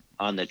think,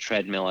 on the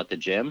treadmill at the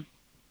gym.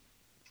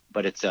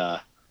 But it's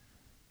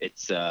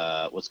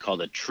what's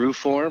called a true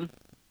form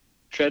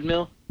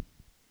treadmill,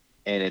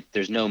 and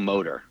there's no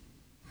motor.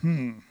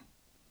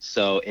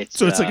 So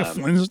it's like a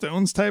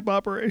Flintstones type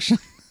operation.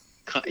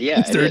 Yeah,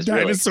 is there a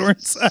dinosaur really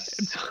inside?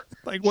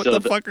 Like what the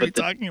fuck are you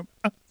talking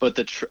about? But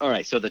all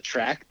right, so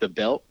the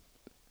belt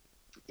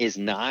is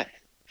not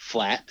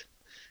flat.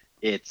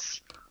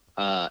 It's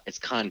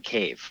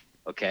concave.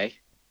 Okay,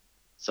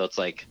 so it's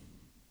like,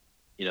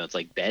 it's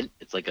like bent.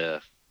 It's like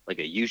a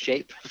U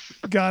shape.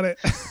 Got it.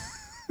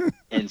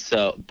 And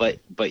so, but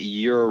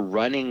your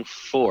running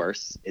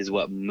force is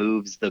what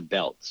moves the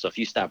belt. So if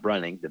you stop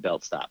running, the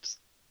belt stops.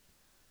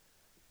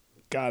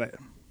 Got it.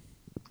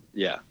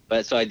 Yeah,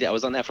 but so I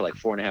was on that for like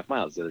 4.5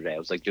 miles the other day. I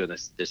was like doing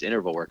this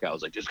interval workout. I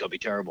was like, this is gonna be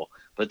terrible.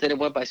 But then it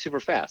went by super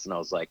fast, and I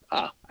was like,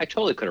 I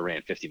totally could have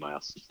ran 50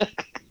 miles.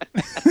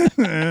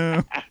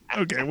 Okay,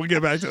 we'll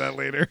get back to that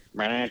later.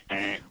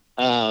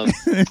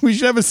 We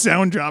should have a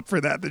sound drop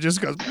for that just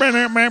goes.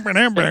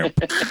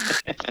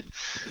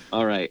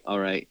 All right.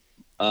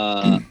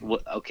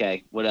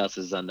 Okay. What else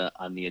is on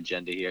the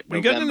agenda here?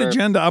 We got an November.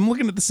 agenda. I'm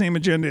looking at the same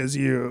agenda as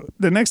you.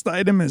 The next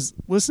item is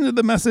listen to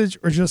the message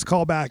or just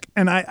call back.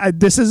 And I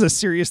this is a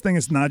serious thing.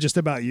 It's not just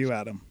about you,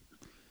 Adam.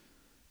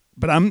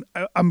 But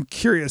I'm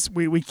curious.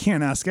 We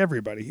can't ask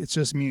everybody. It's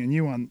just me and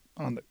you on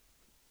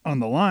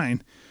the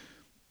line.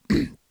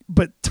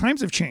 But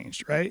times have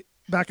changed, right?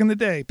 Back in the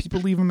day, people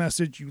leave a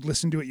message, you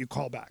listen to it, you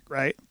call back,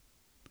 right?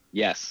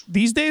 Yes.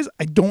 These days,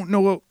 I don't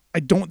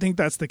think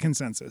that's the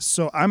consensus.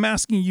 So I'm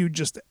asking you,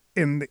 just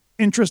in the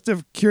interest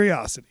of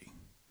curiosity,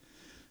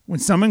 when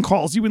someone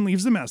calls you and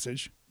leaves a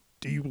message,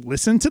 do you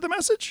listen to the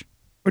message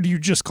or do you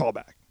just call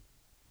back?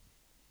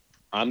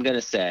 I'm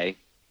gonna say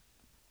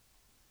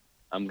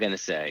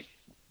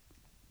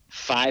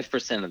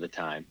 5% of the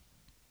time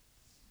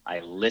I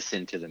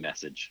listen to the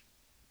message.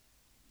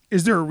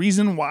 Is there a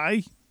reason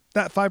why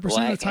that 5% Well,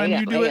 of the time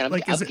you do it?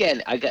 Like, is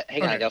it I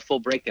got a full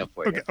breakdown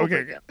for you.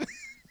 okay.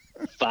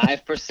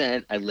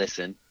 5% I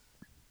listen.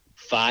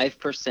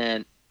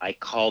 5% I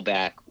call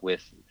back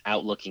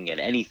without looking at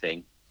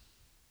anything.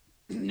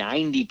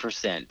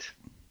 90%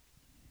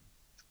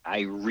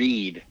 I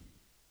read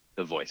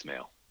the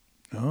voicemail.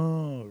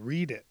 Oh,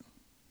 read it.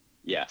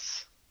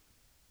 Yes.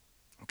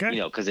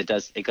 Okay. Because it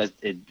does the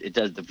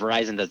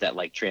Verizon does that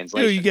like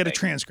translation. You get a thing.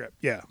 transcript.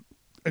 Yeah.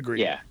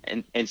 Agreed. Yeah.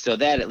 And so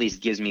that at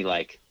least gives me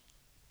like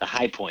the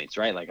high points,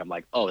 right? Like I'm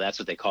like, oh, that's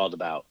what they called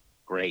about.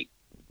 Great.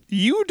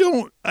 You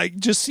don't,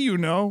 just so you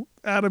know,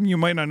 Adam, you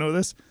might not know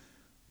this.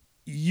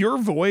 Your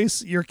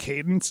voice, your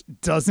cadence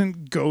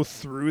doesn't go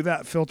through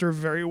that filter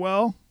very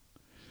well.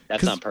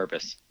 That's on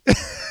purpose.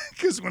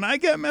 Because when I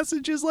get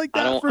messages like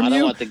that I from don't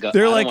you, want the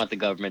they're like, don't want the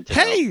government to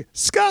 "Hey, know.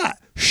 Scott,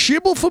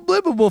 shibble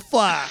fablibbable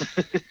fly.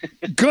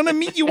 Gonna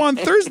meet you on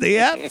Thursday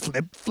at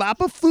Flip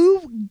Flappa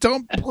Foo.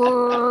 Don't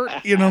brr."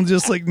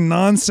 Just like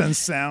nonsense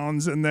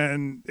sounds, and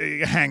then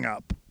hang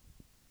up.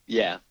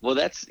 Yeah, well,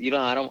 that's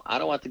I don't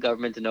want the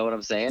government to know what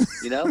I'm saying.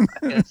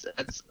 That's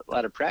a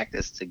lot of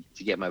practice to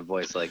get my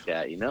voice like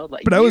that.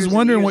 Like. But I was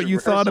wondering what of you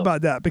thought rehearsal.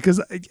 about that,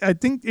 because I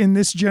think in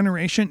this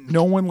generation,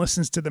 no one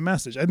listens to the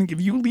message. I think if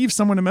you leave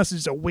someone a message,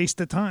 it's a waste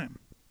of time.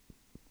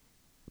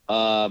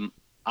 I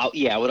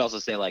would also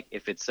say, like,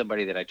 if it's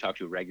somebody that I talk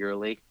to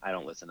regularly, I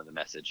don't listen to the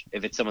message.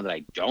 If it's someone that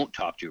I don't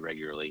talk to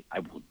regularly, I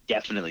will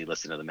definitely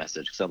listen to the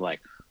message, because I'm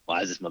like,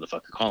 why is this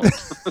motherfucker calling?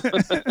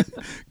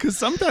 Because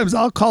sometimes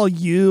I'll call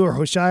you or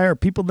Hoshai or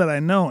people that I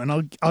know, and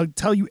I'll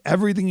tell you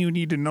everything you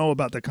need to know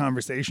about the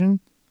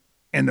conversation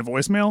and the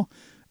voicemail,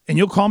 and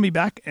you'll call me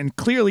back, and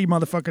clearly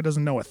motherfucker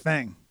doesn't know a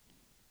thing.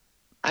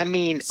 I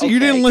mean, so you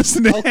didn't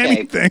listen to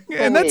anything,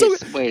 and that's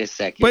okay. Wait a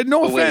second. But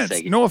no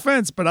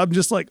offense. But I'm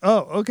just like,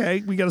 oh,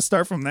 okay, we got to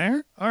start from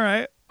there. All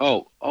right.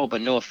 Oh,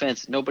 but no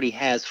offense. Nobody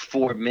has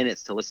 4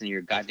 minutes to listen to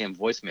your goddamn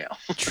voicemail.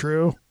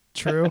 True.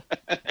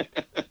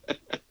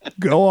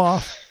 Go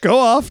off.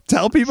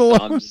 Tell people.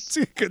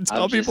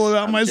 Tell people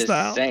about my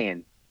style.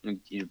 Saying,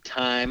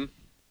 time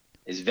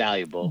is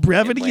valuable.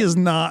 Brevity is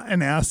not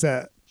an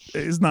asset.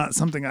 It is not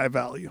something I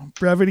value.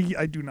 Brevity,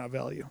 I do not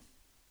value.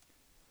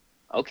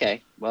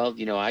 Okay, well,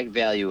 I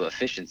value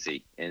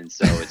efficiency, and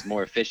so it's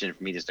more efficient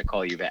for me just to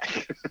call you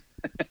back.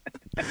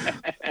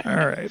 All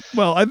right.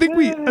 Well, I think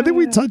we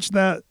touched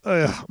that.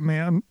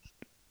 Man,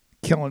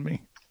 killing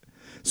me.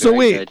 So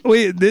wait.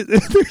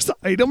 There's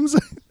items.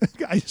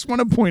 I just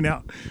want to point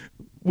out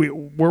we're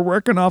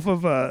working off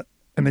of an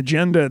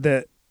agenda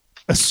that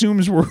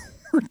assumes we're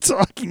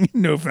talking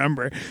in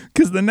November,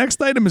 because the next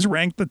item is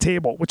rank the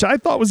table, which I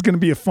thought was going to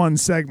be a fun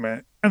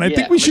segment, and I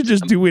think we should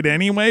just do it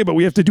anyway. But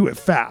we have to do it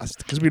fast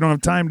because we don't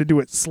have time to do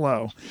it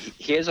slow.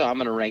 Here's how I'm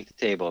going to rank the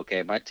table.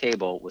 Okay, my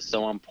table was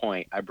so on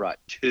point. I brought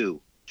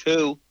two.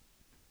 I'm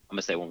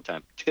gonna say it one more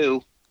time.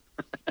 2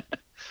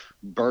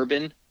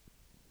 bourbon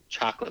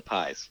chocolate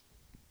pies.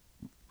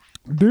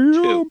 Damn.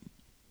 2.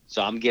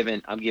 So I'm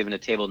giving a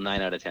table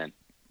 9 out of 10.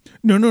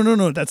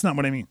 No. That's not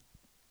what I mean.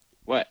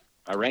 What?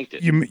 I ranked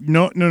it.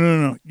 No.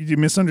 You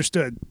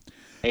misunderstood.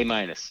 A-.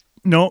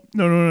 No.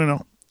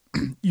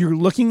 You're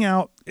looking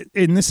out,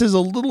 and this is a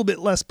little bit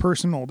less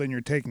personal than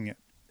you're taking it.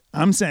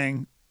 I'm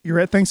saying you're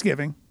at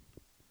Thanksgiving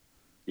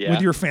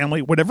with your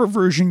family, whatever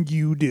version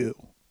you do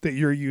that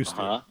you're used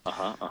to.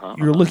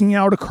 You're looking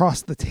out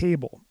across the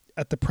table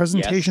at the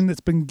presentation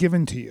that's been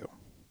given to you.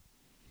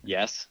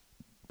 Yes.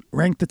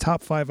 Rank the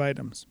top 5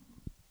 items.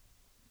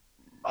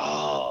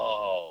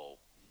 Oh.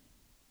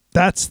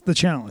 That's the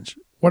challenge.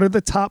 What are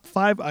the top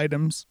 5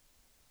 items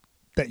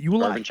that you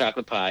like? Bourbon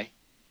chocolate pie.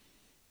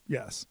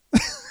 Yes.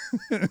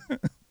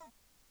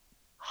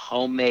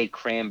 Homemade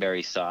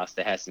cranberry sauce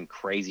that has some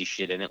crazy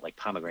shit in it, like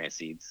pomegranate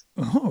seeds.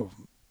 Oh,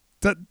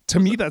 to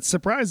me, that's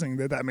surprising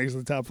that makes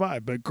the top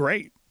 5, but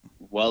great.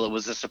 Well, it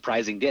was a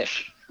surprising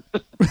dish.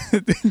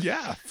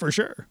 Yeah, for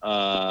sure.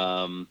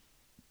 The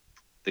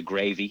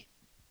gravy.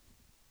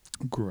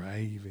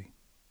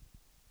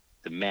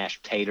 The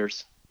mashed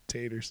taters.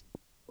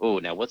 Oh,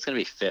 now what's going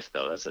to be 5th,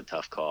 though? That's a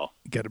tough call.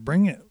 You got to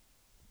bring it.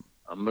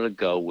 I'm going to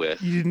go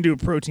with... You didn't do a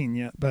protein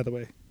yet, by the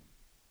way.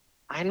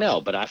 I know,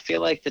 but I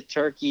feel like the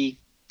turkey...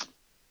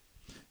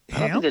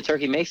 Ham? I don't think the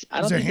turkey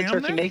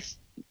makes...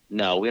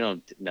 No, we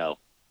don't. No,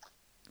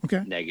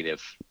 Okay.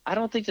 negative. I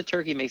don't think the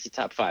turkey makes the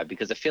top 5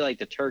 because I feel like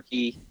the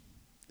turkey.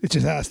 It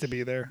just has to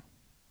be there.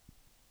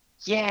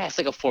 Yeah, it's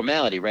like a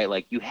formality, right?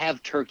 Like you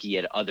have turkey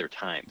at other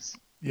times,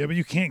 Yeah, but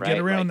you can't get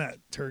right? around Like, that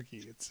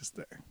turkey. It's just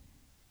there.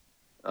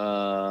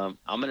 I'm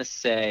gonna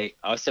say.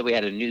 I said we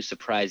had a new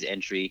surprise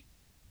entry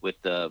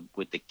with the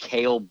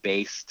kale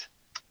based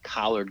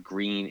collard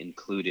green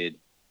included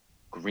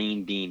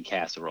green bean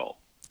casserole.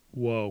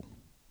 Whoa.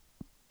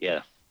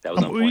 Yeah, that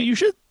was on point. You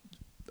should.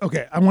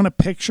 Okay, I want a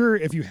picture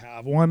if you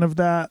have one of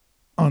that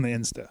on the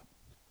Insta.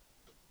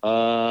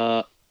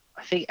 I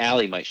think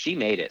Allie might. She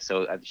made it,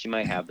 so she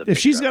might have the. If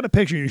she's picture got a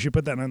picture, you should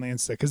put that on the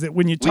Insta. Because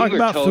when you We talk were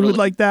about totally- food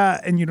like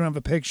that and you don't have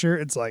a picture,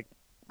 it's like.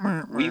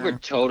 we were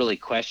totally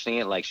questioning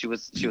it. Like she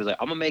was like,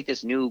 "I'm gonna make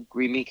this new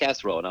green bean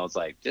casserole," and I was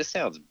like, "This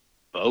sounds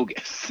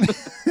bogus."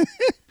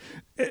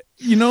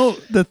 You know,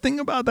 the thing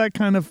about that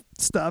kind of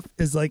stuff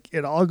is like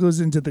it all goes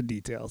into the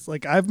details.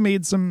 Like I've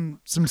made some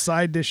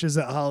side dishes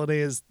at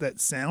holidays that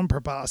sound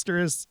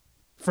preposterous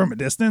from a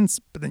distance,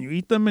 but then you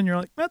eat them and you're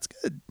like, that's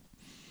good.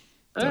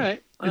 All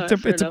right,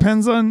 It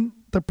depends on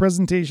the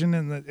presentation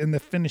and the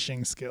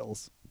finishing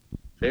skills.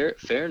 Fair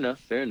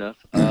enough.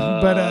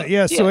 But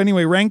yeah, so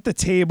anyway, rank the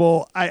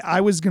table.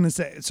 I was gonna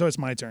say, so it's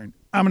my turn.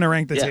 I'm gonna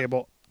rank the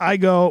table. I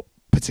go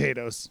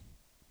potatoes,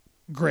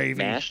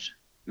 gravy,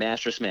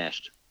 mashed or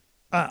smashed.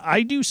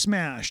 I do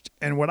smashed,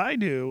 and what I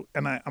do,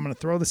 and I'm going to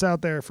throw this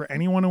out there for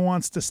anyone who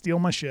wants to steal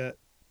my shit.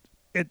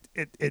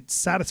 It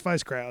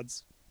satisfies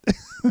crowds.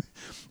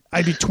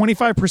 I do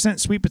 25%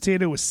 sweet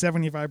potato with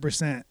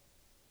 75%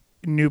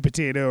 new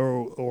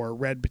potato or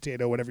red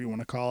potato, whatever you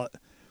want to call it.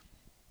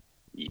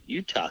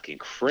 You talking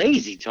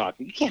crazy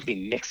talking. You can't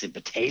be mixing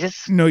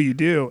potatoes. No, you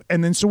do.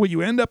 And then so what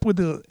you end up with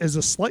is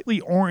a slightly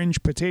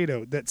orange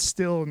potato that's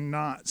still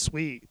not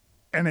sweet,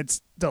 and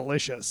it's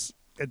delicious.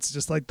 It's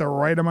just like the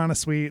right amount of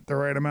sweet, the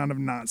right amount of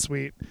not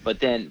sweet. But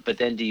then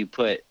do you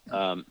put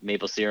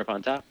maple syrup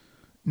on top?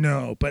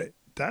 No, but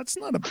that's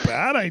not a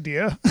bad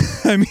idea.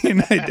 I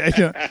mean,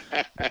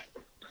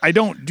 I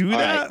don't do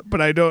that, right.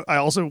 But I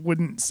also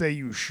wouldn't say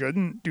you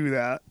shouldn't do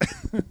that.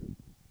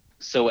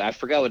 So I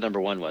forgot what number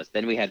 1 was.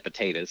 Then we had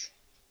potatoes.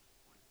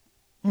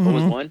 Mm-hmm. What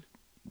was 1?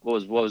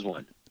 What was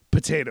 1?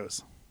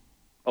 Potatoes.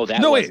 Oh,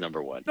 that was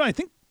number 1. No, I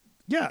think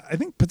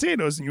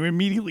potatoes, and you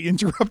immediately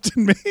interrupted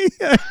me.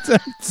 I'm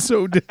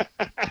so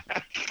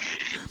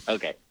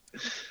Okay.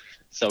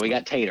 So we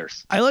got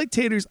taters. I like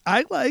taters.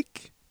 I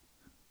like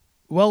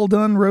well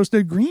done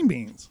roasted green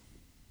beans.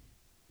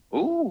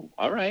 Ooh,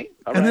 all right.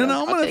 And then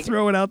I'm going to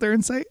throw it out there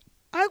and say,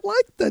 I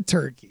like the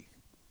turkey.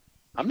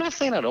 I'm not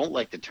saying I don't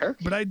like the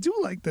turkey. But I do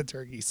like the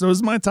turkey. So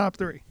it's my top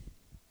 3.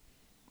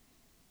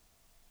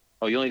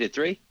 Oh, you only did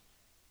 3?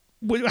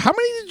 Wait, how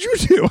many did you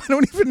do? I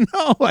don't even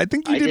know. I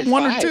think you did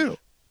 1 5. or 2.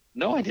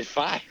 No, I did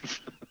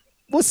 5.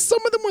 Well, some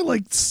of them were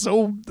like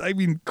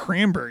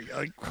cranberry.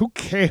 Like, who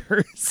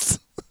cares?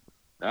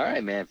 All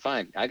right, man.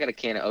 Fine. I got a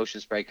can of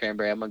Ocean Spray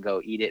cranberry. I'm going to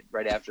go eat it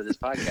right after this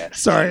podcast.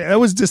 Sorry, that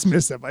was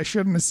dismissive. I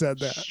shouldn't have said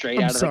that.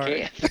 Straight out of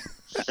the can.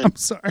 I'm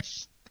sorry.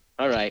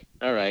 All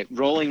right.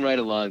 Rolling right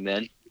along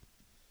then.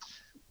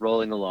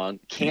 Rolling along.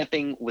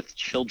 Camping with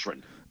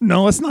children.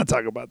 No, let's not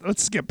talk about that.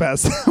 Let's skip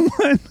past that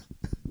one.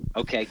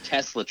 Okay,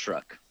 Tesla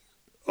truck.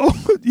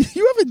 Oh,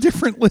 you have a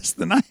different list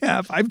than I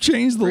have. I've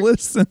changed the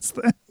list since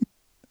then.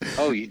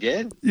 Oh, you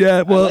did?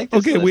 Yeah. Well, like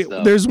this list,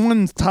 there's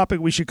one topic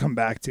we should come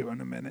back to in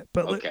a minute.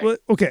 But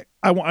okay.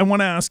 I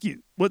want to ask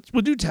you. We'll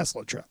do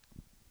Tesla truck.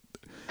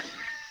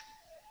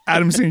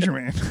 Adam St.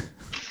 Germain.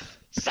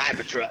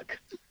 Cybertruck.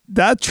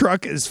 That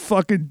truck is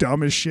fucking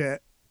dumb as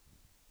shit.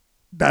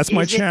 That's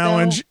my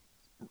challenge.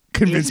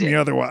 Convince me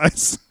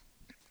otherwise.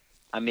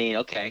 I mean,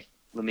 okay.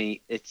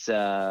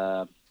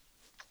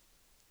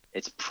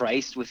 It's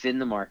priced within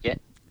the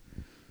market.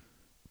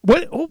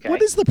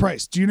 What is the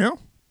price? Do you know?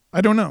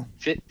 I don't know.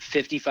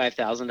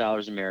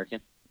 $55,000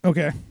 American.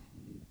 Okay.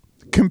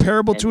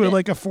 Comparable to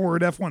a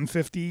Ford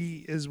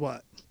F-150 is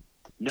what?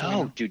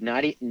 No, dude,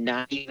 not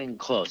even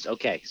close.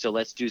 Okay, so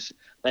let's do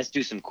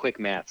some quick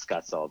math,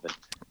 Scott Sullivan.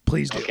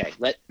 Please do. Okay,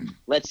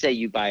 let's say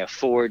you buy a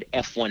Ford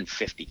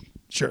F-150.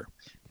 Sure.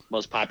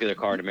 Most popular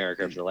car in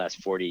America for the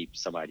last 40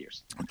 some odd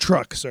years.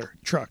 Truck, sir.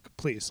 Truck,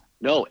 please.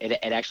 No, it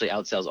actually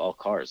outsells all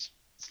cars.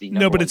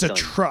 But it's a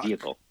truck.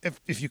 Vehicle.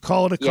 If you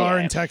call it a car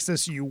in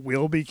Texas, you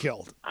will be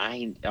killed.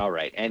 All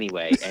right.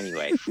 Anyway,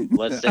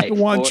 let's say I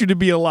want you to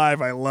be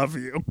alive. I love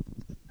you.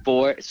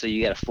 So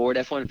you get a Ford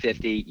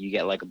F-150. You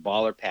get like a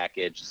baller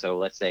package. So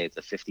let's say it's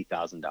a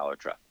 $50,000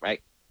 truck,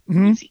 right?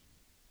 Mm-hmm. Easy.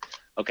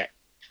 Okay.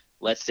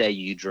 Let's say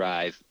you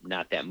drive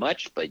not that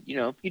much, but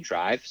you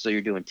drive. So you're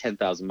doing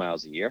 10,000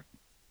 miles a year,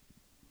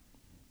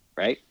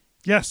 right?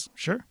 Yes,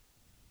 sure.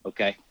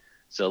 Okay.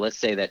 So let's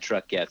say that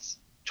truck gets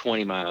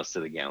 20 miles to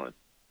the gallon.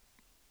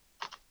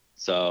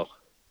 So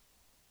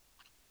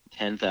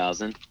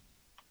 10,000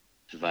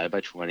 divided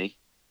by 20.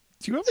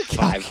 Do you have a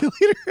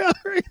calculator out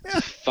right now?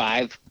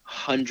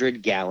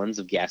 500 gallons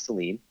of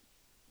gasoline.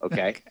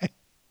 Okay.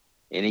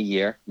 In a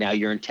year. Now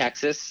you're in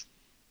Texas.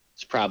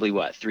 It's probably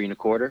what?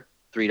 $3.25?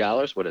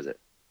 $3? What is it?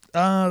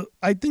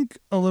 I think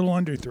a little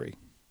under 3.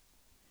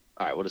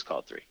 All right, we'll just call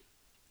it 3.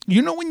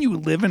 You know, when you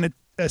live in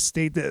a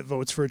state that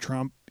votes for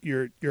Trump,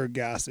 your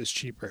gas is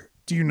cheaper.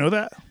 Do you know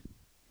that?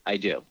 I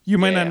do. You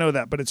might not know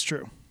that, but it's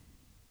true.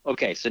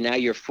 Okay, so now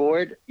your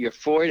Ford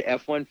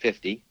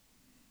F-150,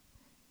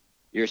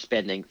 you're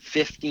spending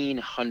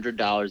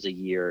 $1,500 a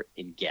year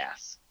in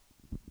gas.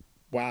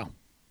 Wow.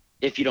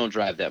 If you don't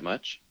drive that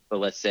much, but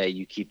let's say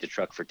you keep the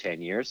truck for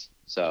 10 years,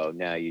 so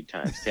now you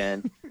times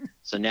 10.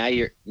 So now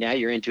you're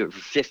into it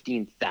for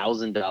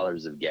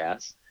 $15,000 of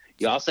gas.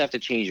 You also have to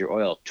change your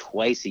oil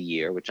twice a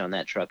year, which on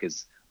that truck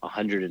is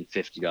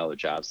 $150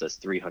 job, so that's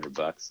 $300.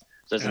 So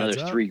that's another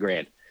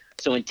 $3,000.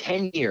 So in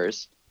 10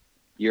 years,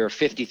 your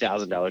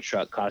 $50,000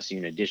 truck costs you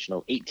an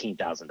additional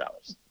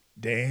 $18,000.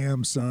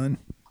 Damn, son.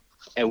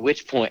 At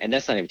which point, and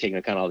that's not even taking into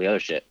account all the other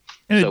shit.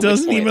 And so it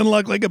doesn't even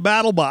look like a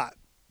battle bot.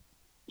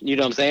 You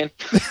know what I'm saying?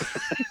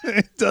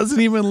 It doesn't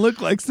even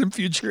look like some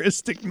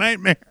futuristic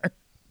nightmare.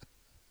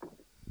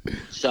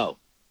 So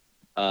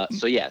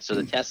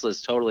the Tesla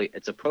is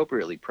it's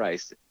appropriately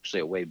priced,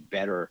 actually a way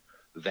better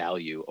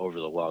value over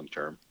the long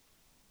term.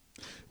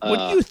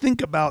 What do you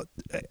think about,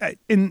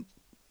 and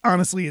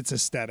honestly, it's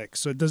aesthetic,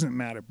 so it doesn't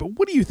matter, but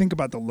what do you think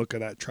about the look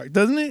of that truck?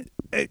 Doesn't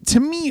it, to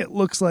me, it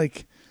looks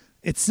like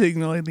it's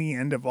signaling the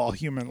end of all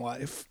human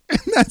life. And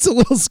that's a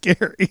little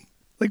scary.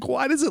 Like,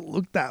 why does it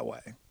look that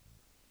way?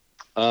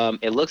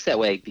 It looks that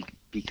way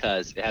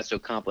because it has to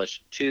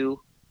accomplish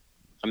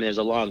there's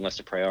a long list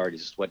of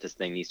priorities what this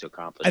thing needs to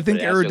accomplish. I think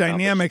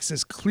aerodynamics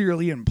is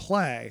clearly in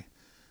play.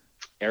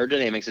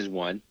 Aerodynamics is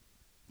one.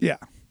 Yeah.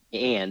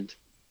 And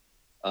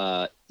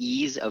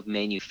ease of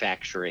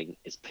manufacturing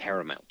is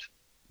paramount.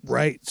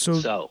 Right.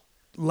 So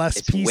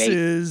less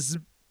pieces.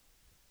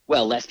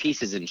 Less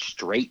pieces and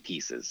straight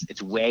pieces.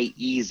 It's way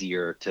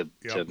easier to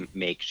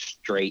make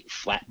straight,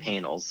 flat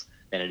panels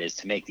than it is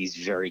to make these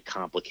very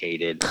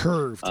complicated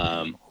curved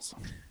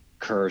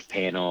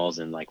panels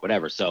and like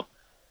whatever. So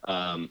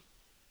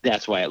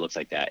that's why it looks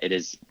like that. It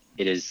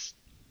is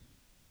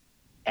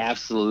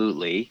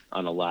absolutely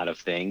on a lot of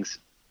things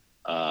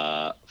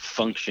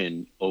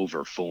function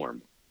over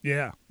form.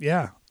 Yeah.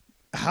 Yeah.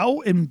 How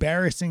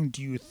embarrassing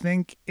do you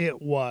think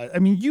it was? I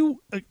mean,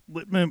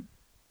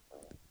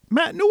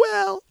 Matt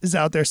Noel is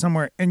out there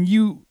somewhere, and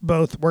you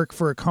both work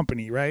for a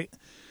company, right?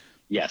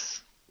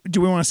 Yes.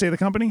 Do we want to say the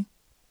company?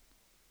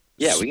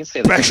 Yeah, we can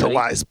say the company.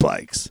 Specialized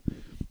Bikes.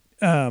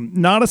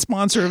 Not a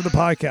sponsor of the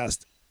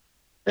podcast.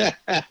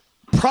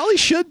 Probably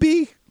should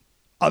be.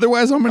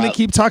 Otherwise, I'm going to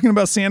keep talking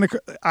about Santa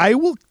Cruz. I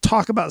will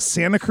talk about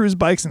Santa Cruz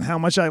bikes and how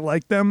much I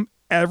like them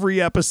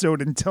every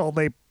episode until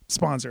they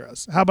sponsor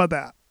us. How about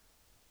that?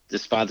 The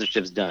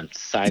sponsorship's done.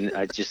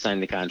 I just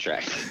signed the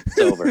contract. It's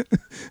over.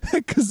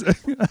 Because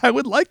I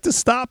would like to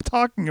stop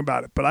talking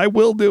about it, but I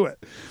will do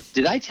it.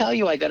 Did I tell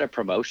you I got a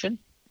promotion?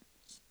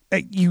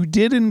 You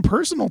did in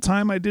personal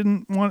time. I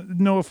didn't want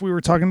to know if we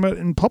were talking about it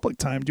in public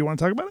time. Do you want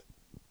to talk about it?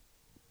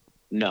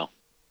 No.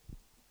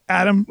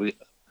 Adam,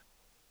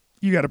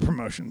 you got a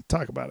promotion.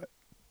 Talk about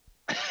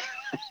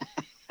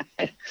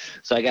it.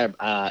 So I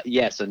got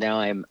so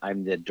now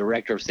I'm the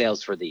director of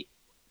sales for the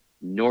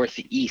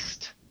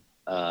Northeast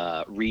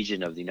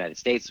region of the United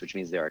States, which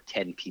means there are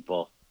 10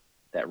 people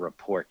that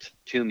report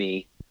to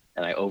me,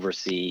 and I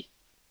oversee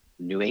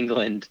New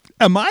England.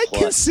 Am I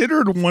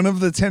considered one of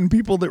the 10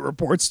 people that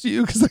reports to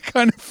you? Because I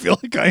kind of feel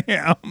like I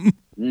am.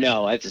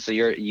 No, so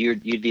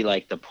you'd be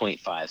like the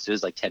 0.5. So it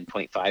was like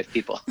 10.5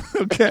 people.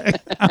 Okay,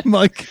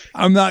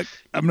 I'm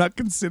not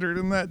considered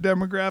in that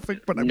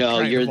demographic, but I'm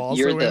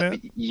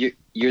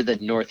you're the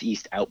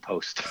Northeast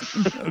outpost.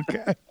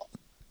 Okay,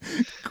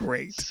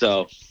 great.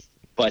 So.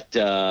 But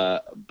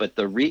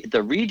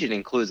the region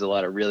includes a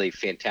lot of really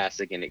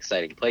fantastic and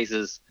exciting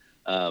places,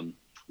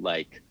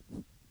 like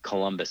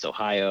Columbus,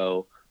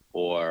 Ohio,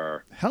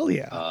 or hell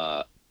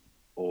yeah,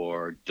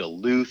 or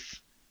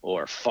Duluth,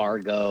 or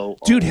Fargo.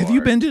 Dude, have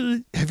you been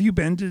to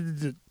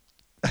the?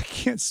 I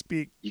can't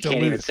speak. You Duluth.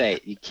 Can't even say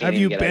it. You can't.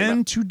 Have you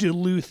been to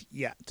Duluth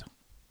yet?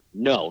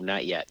 No,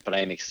 not yet. But I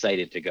am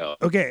excited to go.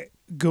 Okay,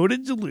 go to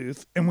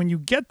Duluth, and when you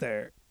get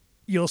there,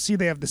 you'll see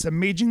they have this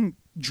amazing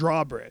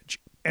drawbridge,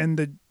 and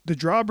the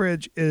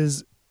drawbridge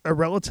is a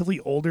relatively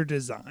older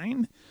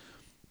design.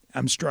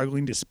 I'm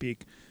struggling to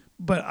speak,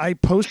 but I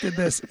posted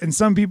this, and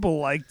some people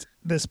liked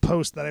this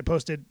post that I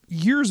posted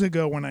years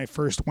ago when I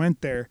first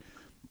went there,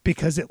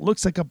 because it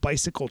looks like a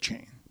bicycle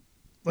chain,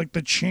 like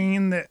the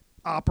chain that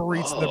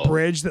operates the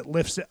bridge that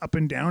lifts it up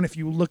and down. If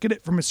you look at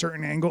it from a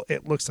certain angle,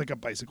 it looks like a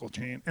bicycle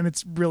chain, and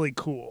it's really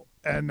cool.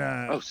 And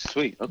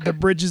sweet. Okay. The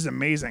bridge is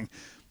amazing,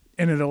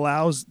 and it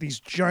allows these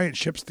giant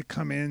ships to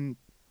come in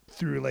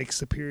through Lake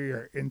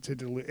Superior into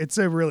Duluth. It's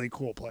a really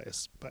cool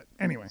place. But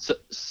anyway. So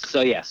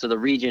the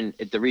region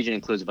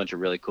includes a bunch of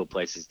really cool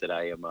places that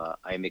I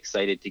am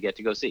excited to get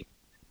to go see.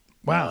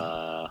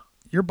 Wow.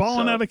 You're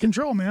balling out of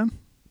control, man.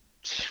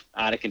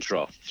 Out of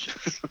control.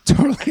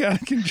 Totally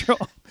out of control.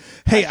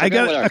 Hey, I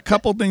got a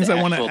couple things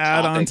I want to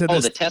add on to this.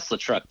 Oh, the Tesla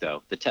truck,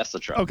 though. The Tesla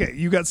truck. Okay,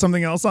 you got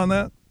something else on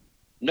that?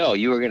 No,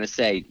 you were going to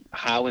say,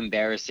 how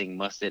embarrassing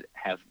must it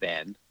have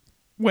been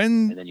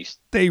when And then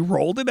they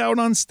rolled it out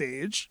on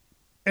stage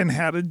and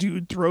had a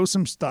dude throw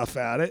some stuff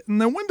at it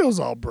and the windows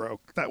all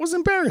broke. That was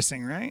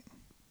embarrassing, right?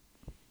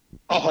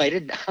 Oh, I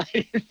didn't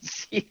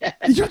see that.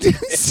 You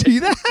didn't see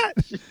that?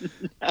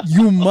 No.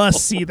 You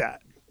must see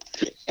that.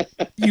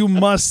 You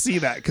must see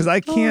that because I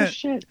can't. Oh,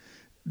 shit.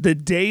 The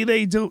day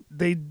they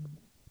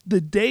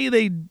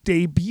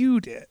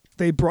debuted it,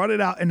 they brought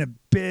it out in a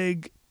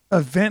big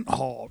event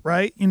hall,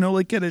 right? You know,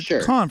 like at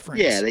a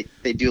conference. Yeah,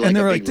 they do. Like and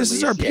they a were big like, "This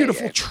is release. our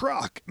beautiful Yeah.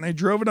 truck," and they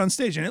drove it on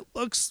stage, and it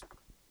looks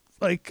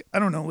like, I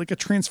don't know, like a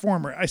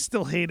transformer. I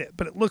still hate it,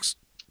 but it looks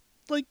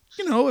like,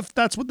 you know, if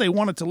that's what they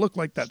want it to look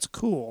like, that's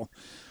cool.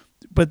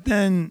 But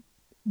then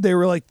they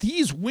were like,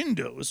 these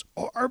windows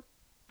are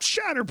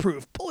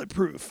shatterproof,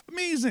 bulletproof,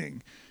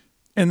 amazing.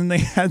 And then they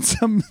had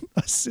some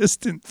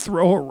assistant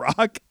throw a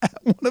rock at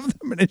one of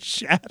them and it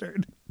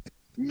shattered.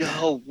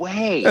 No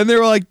way. And they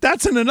were like,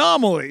 that's an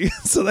anomaly.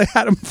 So they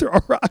had him throw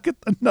a rock at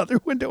another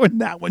window and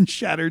that one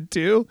shattered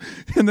too.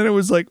 And then it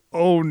was like,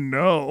 oh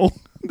no,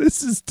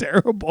 this is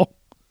terrible.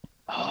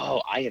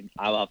 Oh,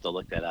 I'll have to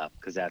look that up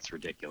because that's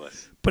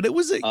ridiculous. But it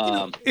was,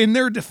 in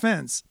their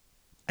defense,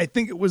 I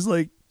think it was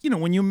like, you know,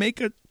 when you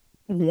make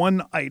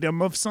one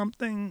item of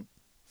something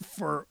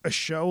for a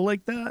show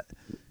like that,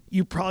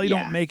 you probably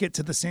don't make it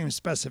to the same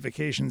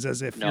specifications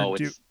as if you're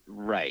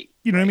right.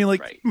 You know what I mean?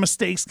 Like right.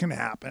 mistakes can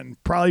happen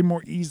probably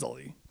more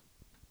easily.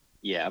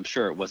 Yeah, I'm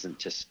sure it wasn't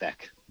to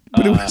spec.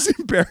 But it was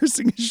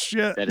embarrassing as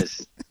shit.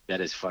 That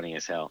is funny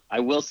as hell. I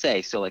will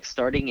say, so like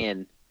starting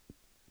in,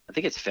 I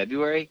think it's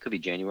February, could be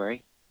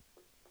January.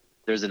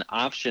 There's an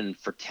option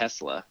for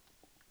Tesla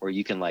where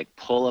you can like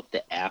pull up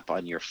the app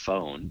on your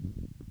phone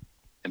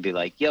and be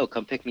like, "Yo,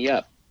 come pick me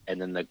up," and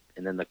then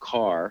the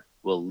car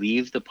will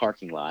leave the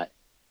parking lot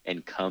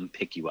and come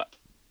pick you up.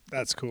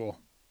 That's cool.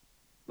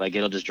 Like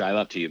it'll just drive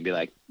up to you and be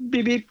like,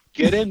 "Beep beep,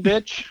 get in,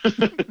 bitch."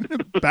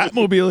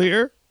 Batmobile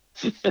here,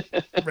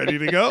 ready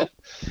to go.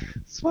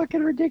 It's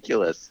fucking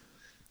ridiculous.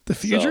 The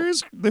future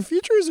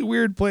is a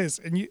weird place,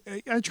 and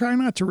I try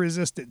not to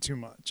resist it too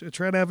much. I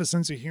try to have a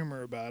sense of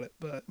humor about it,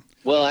 but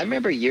well, I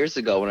remember years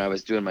ago when I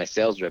was doing my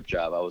sales rep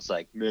job, I was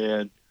like,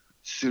 man,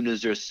 as soon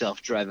as there's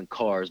self-driving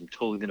cars, I'm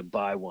totally gonna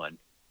buy one.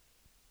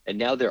 And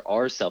now there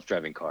are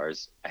self-driving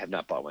cars. I have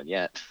not bought one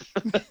yet,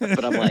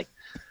 but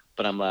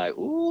I'm like,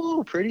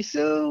 ooh, pretty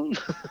soon.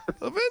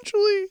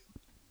 Eventually.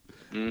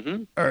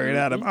 Mm-hmm. All right,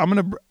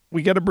 Adam.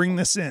 We got to bring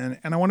this in,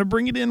 and I want to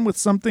bring it in with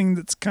something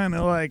that's kind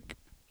of like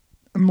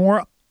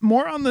more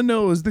on the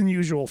nose than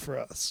usual for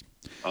us.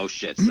 Oh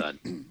shit, son.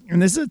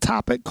 And this is a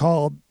topic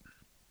called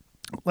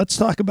 "Let's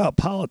Talk About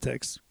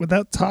Politics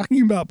Without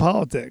Talking About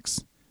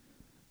Politics,"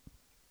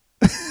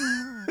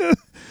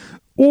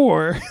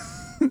 or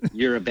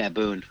you're a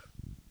baboon.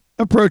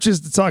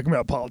 Approaches to talking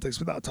about politics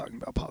without talking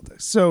about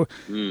politics. So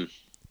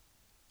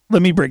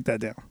let me break that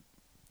down.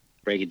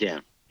 Break it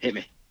down. Hit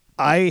me.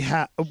 I'm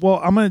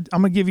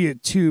gonna give you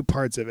two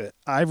parts of it.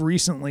 I've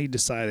recently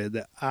decided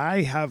that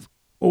I have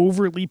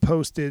overly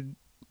posted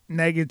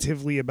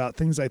negatively about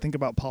things I think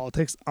about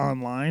politics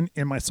online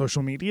in my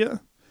social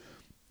media,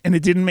 and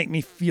it didn't make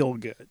me feel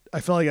good. I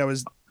felt like I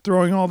was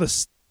throwing all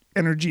this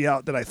energy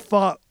out that I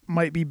thought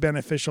might be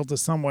beneficial to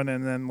someone,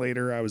 and then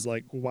later I was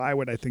like, why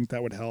would I think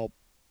that would help?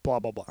 Blah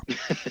blah blah.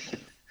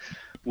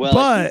 Well,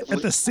 but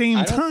at the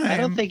same time, I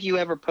don't think you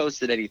ever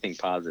posted anything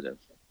positive.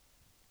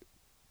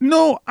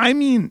 No, I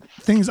mean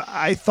things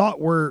I thought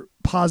were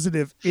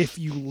positive if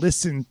you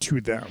listen to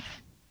them.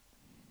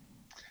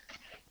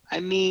 I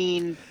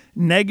mean,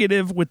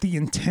 negative with the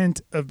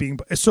intent of being.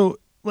 So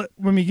let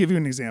me give you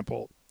an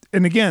example.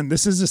 And again,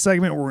 this is a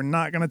segment where we're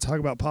not going to talk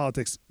about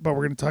politics, but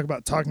we're going to talk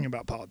about talking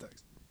about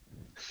politics.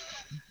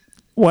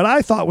 What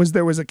I thought was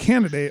there was a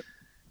candidate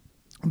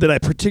that I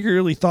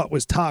particularly thought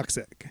was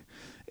toxic.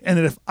 And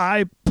that if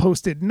I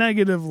posted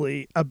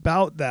negatively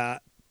about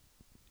that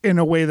in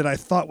a way that I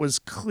thought was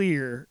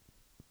clear,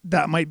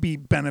 that might be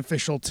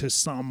beneficial to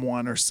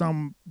someone or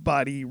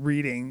somebody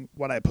reading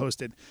what I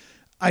posted.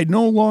 I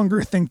no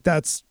longer think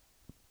that's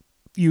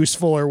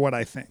useful or what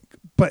I think.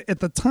 But at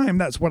the time,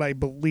 that's what I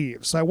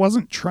believe. So I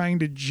wasn't trying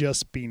to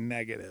just be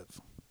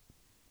negative.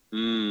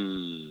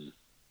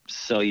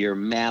 So your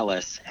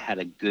malice had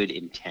a good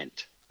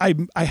intent.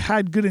 I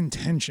had good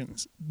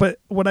intentions. But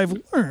what I've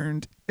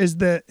learned is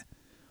that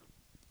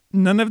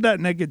none of that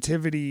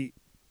negativity,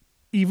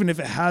 even if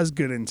it has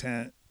good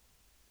intent,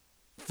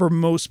 for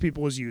most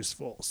people is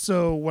useful.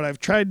 So what I've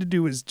tried to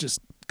do is just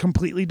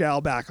completely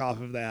dial back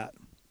off of that.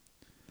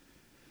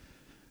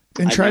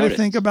 And try to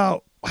think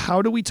about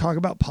how do we talk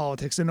about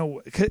politics in a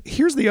way.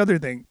 Here's the other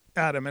thing,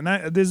 Adam,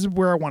 and this is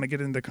where I want to get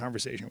into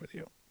conversation with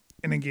you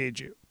and engage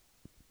you.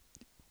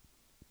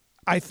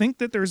 I think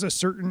that there's a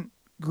certain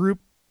group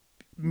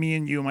me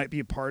and you might be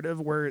a part of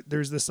where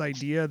there's this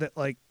idea that,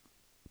 like,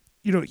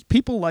 you know,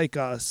 people like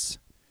us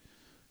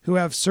who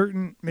have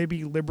certain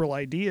maybe liberal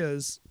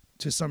ideas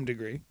to some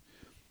degree,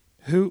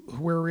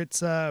 where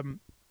it's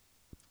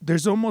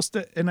there's almost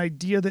an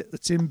idea that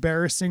it's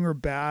embarrassing or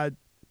bad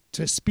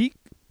to speak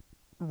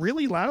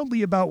really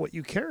loudly about what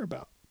you care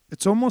about.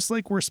 It's almost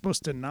like we're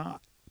supposed to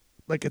not.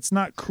 Like, it's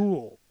not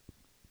cool.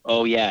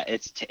 Oh yeah,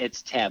 it's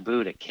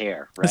taboo to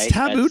care, It's right?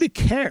 taboo to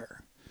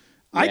care.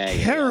 I Yeah, yeah,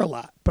 care yeah. a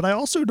lot, but I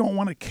also don't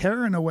want to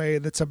care in a way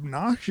that's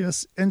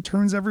obnoxious and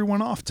turns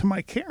everyone off to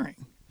my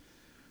caring.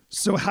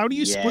 So how do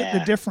you split the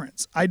Yeah.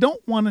 difference? I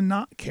don't want to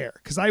not care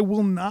because I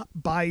will not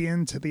buy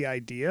into the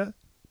idea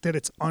that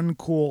it's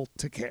uncool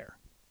to care.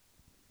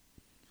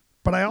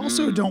 But I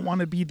also don't Mm.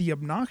 want to be the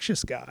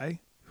obnoxious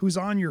guy who's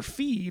on your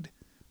feed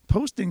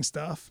posting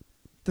stuff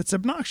that's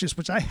obnoxious,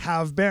 which I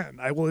have been.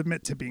 I will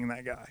admit to being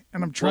that guy.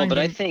 And I'm Well, trying but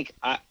I to think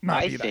I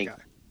not I be that think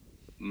guy.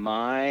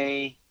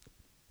 my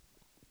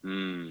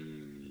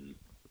mm,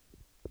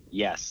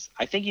 yes,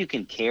 I think you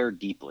can care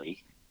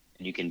deeply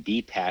and you can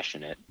be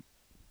passionate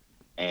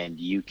and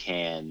you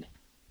can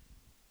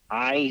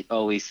I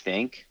always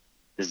think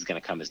this is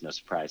going to come as no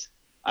surprise.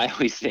 I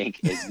always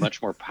think it's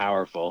much more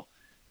powerful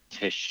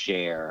to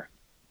share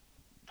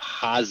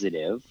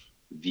positive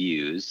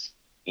views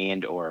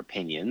and or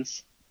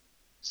opinions.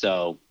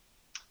 So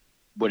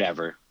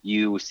whatever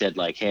you said,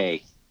 like,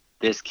 hey,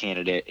 this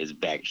candidate is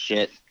bag of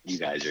shit. You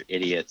guys are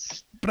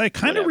idiots. But I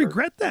kind of Whatever.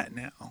 regret that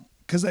now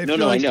because I No,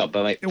 feel no, I like know,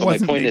 but my it but my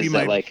wasn't point maybe is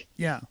that, my, like,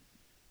 yeah.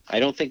 I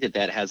don't think that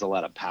that has a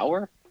lot of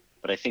power.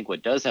 But I think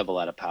what does have a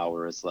lot of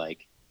power is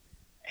like,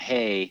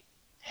 hey,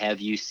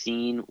 have you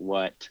seen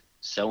what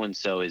so and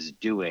so is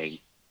doing?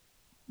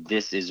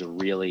 This is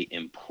really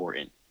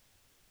important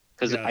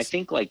because I Yes.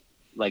 think like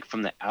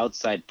from the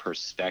outside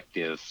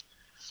perspective,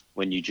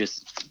 when you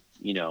just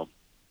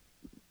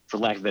for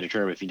lack of a better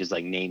term, if you just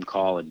like name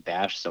call and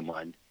bash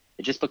someone,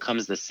 it just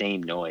becomes the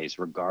same noise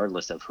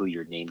regardless of who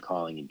you're name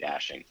calling and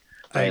bashing,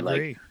 I right?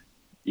 Like agree.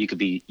 you're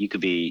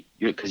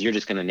because you're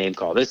just gonna name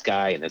call this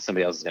guy and then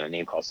somebody else is gonna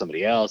name call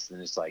somebody else,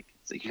 and it's like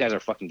you guys are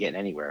fucking getting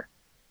anywhere,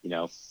 you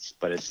know.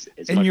 But it's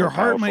And much your more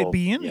heart might powerful.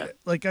 be in Yeah. it.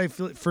 Like I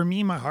feel for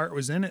me, my heart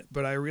was in it,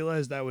 but I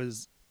realized I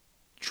was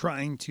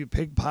trying to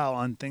pigpile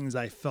on things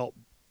I felt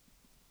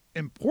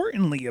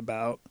importantly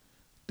about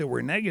that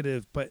were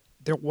negative, but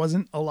there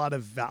wasn't a lot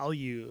of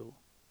value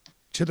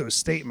to those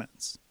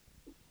statements.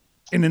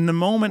 And in the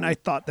moment, I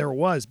thought there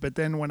was, but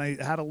then when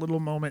I had a little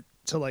moment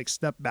to like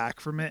step back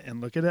from it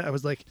and look at it, I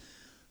was like,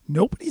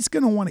 nobody's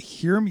going to want to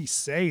hear me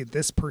say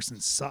this person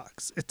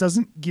sucks. It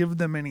doesn't give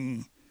them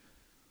any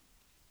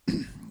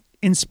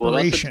Well,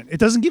 also inspiration. It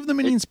doesn't give them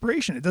any it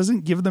inspiration. It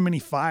doesn't give them any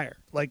fire.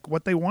 Like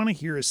what they want to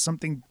hear is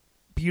something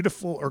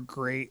beautiful or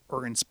great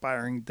or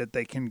inspiring that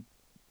they can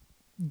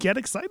get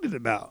excited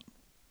about.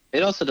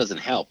 it also doesn't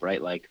help,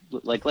 right? Like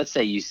let's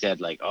say you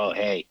said like, oh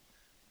hey,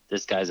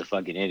 this guy's a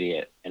fucking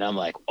idiot, and I'm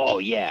like, oh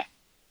yeah,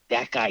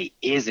 that guy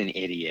is an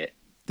idiot.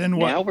 Then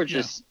what? Now we're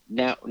Yeah. just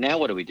now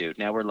what do we do?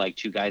 Now we're like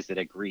two guys that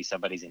agree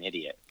somebody's an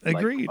idiot. Like,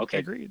 Agreed. okay,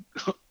 Agreed.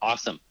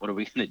 awesome. What are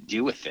we gonna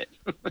do with it?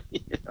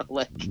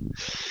 Like,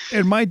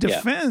 In my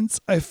yeah, defense,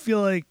 I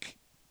feel like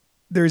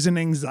there's an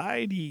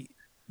anxiety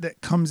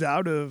that comes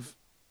out of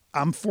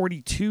I'm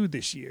 42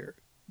 this year.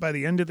 By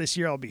the end of this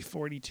year, I'll be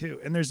 42.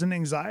 And there's an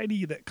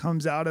anxiety that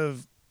comes out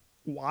of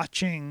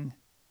watching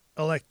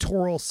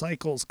electoral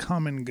cycles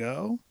come and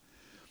go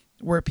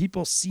where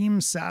people seem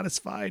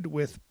satisfied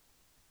with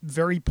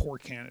very poor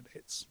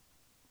candidates,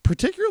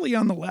 particularly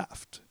on the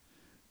left.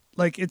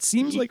 Like it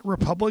seems like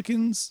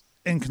Republicans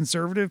and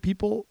conservative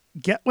people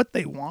get what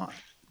they want.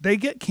 They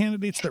get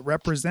candidates that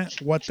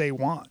represent what they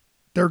want.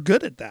 They're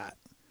good at that.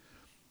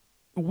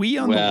 We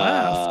on the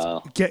left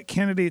well, get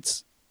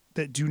candidates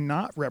that do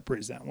not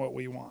represent what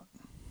we want.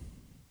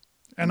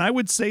 And I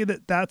would say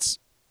that that's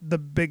the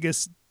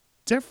biggest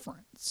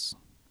difference.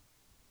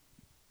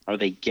 are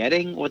they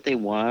getting what they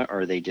want,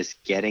 or are they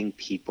just getting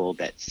people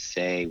that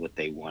say what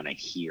they want to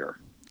hear?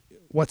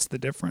 What's the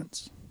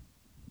difference?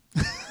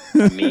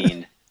 I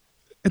mean,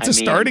 It's a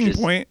starting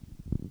just point.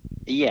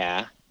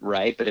 yeah,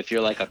 right. But if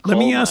you're like a Let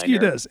me coal ask you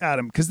miner, this,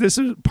 Adam, because this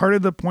is part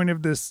of the point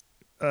of this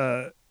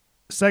uh,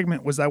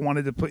 segment was I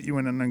wanted to put you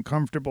in an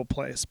uncomfortable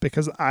place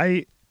because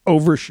I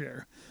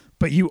overshare,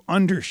 but you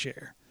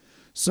undershare.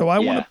 So I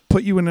want to yeah,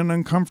 put you in an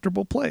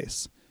uncomfortable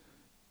place.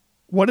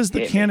 What is the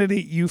hit me.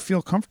 candidate you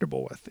feel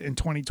comfortable with in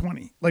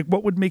 2020? Like,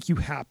 what would make you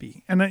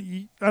happy? And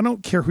I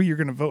don't care who you're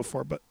going to vote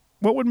for, but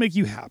what would make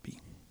you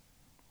happy?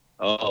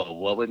 Oh,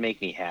 what would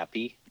make me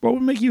happy? What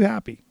would make you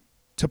happy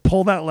to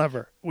pull that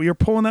lever? Well, you're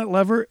pulling that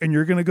lever and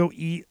you're going to go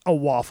eat a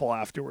waffle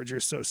afterwards. You're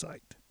so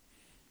psyched.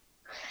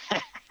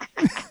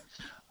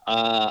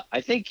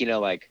 I think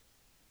like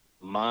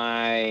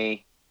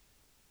my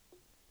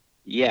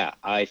yeah,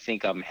 I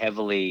think I'm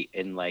heavily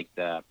in like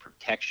the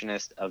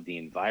protectionist of the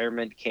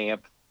environment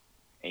camp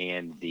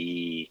and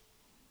the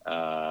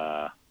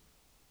uh,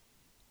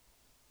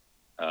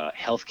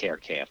 healthcare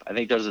camp. I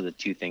think those are the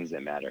two things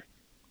that matter.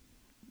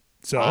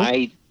 So,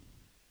 I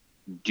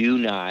do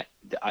not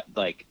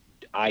like.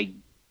 I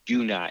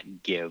do not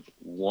give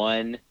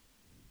 1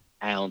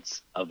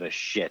 ounce of a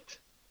shit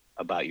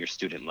about your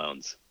student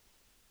loans.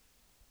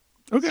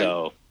 okay.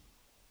 So,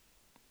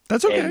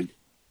 That's okay. and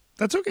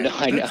That's okay. no,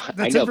 I know, That's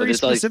I that's a know, but very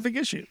there's always specific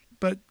issue,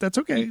 but that's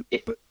okay.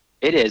 it, But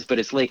It is, but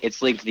it's linked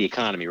to the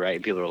economy, right?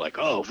 And people are like,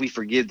 oh, if we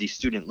forgive these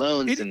student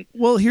loans, It and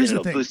well, then here's the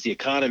it'll thing. boost the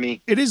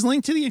economy. It is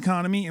linked to the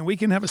economy, and we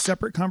can have a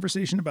separate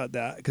conversation about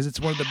that because it's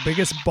one of the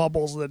biggest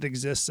bubbles that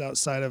exists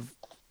outside of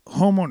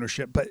home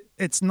ownership. But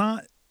it's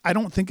not. I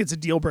don't think it's a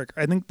deal breaker.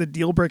 I think the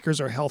deal breakers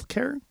are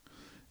healthcare,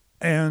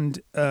 and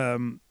I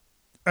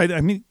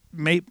mean,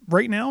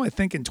 right now, I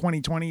think in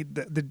 2020,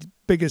 the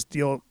biggest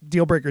deal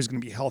breaker is going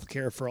to be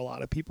healthcare for a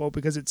lot of people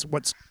because it's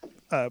what's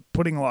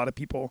putting a lot of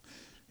people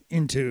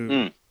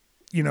into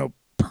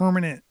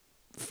permanent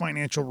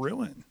financial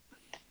ruin,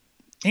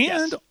 and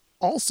Yes.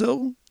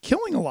 also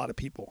killing a lot of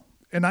people.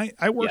 And I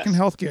work in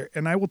Yes. healthcare,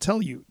 and I will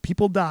tell you,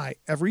 people die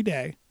every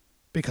day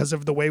because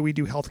of the way we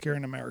do healthcare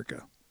in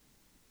America.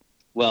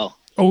 Well,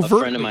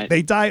 Overtly,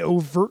 they die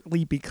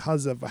overtly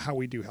because of how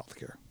we do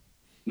healthcare.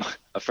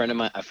 a friend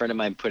of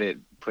mine put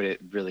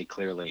it really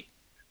clearly.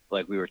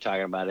 Like we were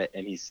talking about it,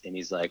 and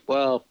he's like,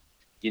 well,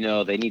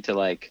 they need to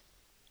like,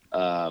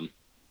 it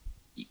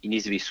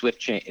needs to be swift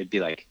change. It'd be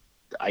like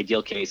the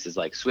ideal case is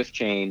like swift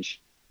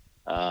change.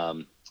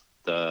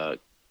 The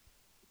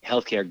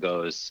healthcare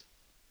goes,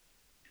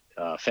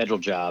 federal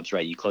jobs,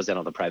 right? You close down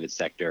all the private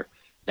sector.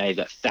 Now you've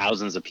got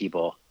thousands of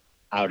people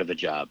out of a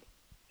job,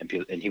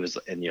 and he was,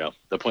 and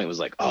the point was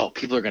like, oh,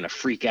 people are gonna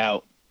freak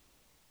out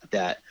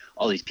that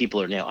all these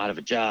people are now out of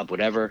a job,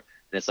 whatever.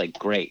 And it's like,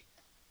 great.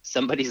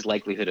 Somebody's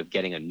likelihood of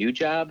getting a new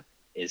job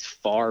is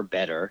far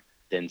better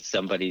than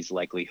somebody's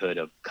likelihood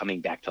of coming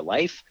back to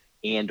life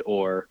and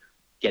or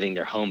getting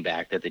their home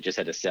back that they just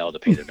had to sell to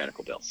pay their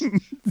medical bills.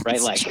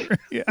 Right? Like, true.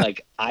 Yeah.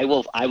 like I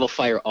will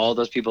fire all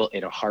those people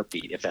in a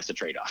heartbeat if that's a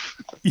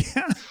trade-off.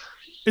 Yeah.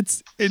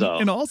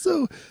 And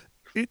also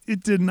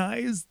it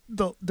denies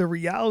the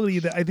reality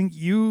that I think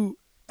you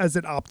as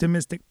an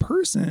optimistic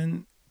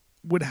person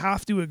would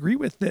have to agree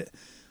with, that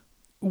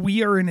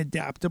we are an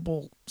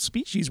adaptable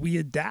species. We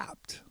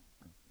adapt.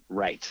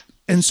 Right.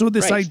 And so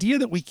this Right. idea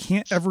that we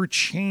can't ever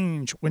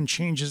change when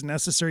change is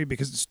necessary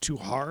because it's too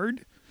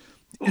hard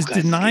is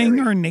that's denying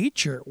scary. our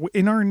nature.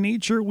 In our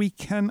nature, we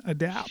can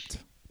adapt.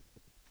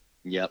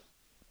 Yep.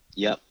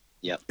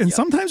 And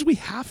sometimes we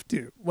have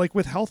to. Like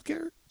with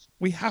healthcare,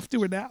 we have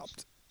to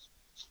adapt.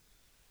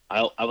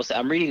 I will say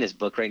I'm reading this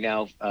book right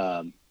now,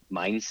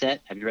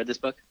 Mindset. Have you read this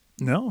book?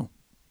 No.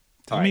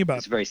 Tell All me right.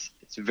 about it.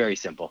 It's very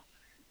simple.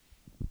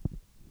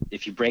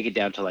 If you break it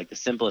down to like the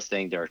simplest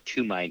thing, there are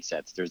two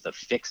mindsets. There's the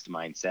fixed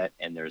mindset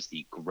and there's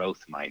the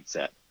growth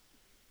mindset.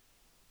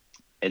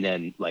 And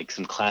then like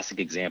some classic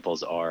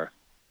examples are,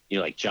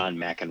 like John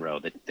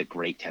McEnroe, the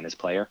great tennis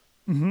player.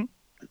 Mm-hmm.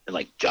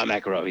 Like John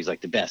McEnroe, he's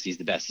like the best. He's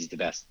the best. He's the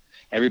best.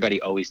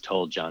 Everybody always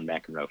told John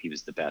McEnroe he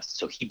was the best.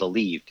 So he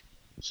believed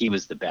he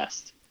was the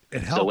best.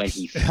 It helps. So when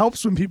It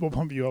helps when people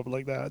pump you up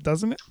like that,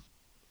 doesn't it?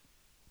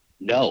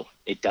 No,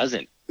 it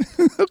doesn't.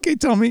 Okay,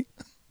 tell me.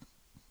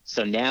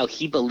 So now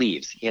he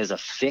believes, he has a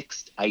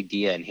fixed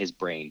idea in his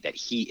brain that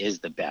he is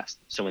the best.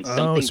 So when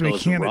something So he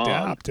goes can't wrong,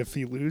 adapt if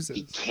he loses.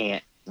 he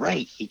can't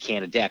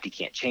adapt, he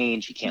can't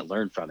change, he can't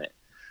learn from it.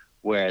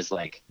 Whereas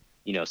like,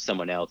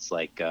 someone else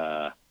like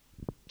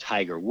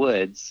Tiger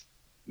Woods,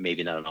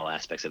 maybe not in all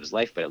aspects of his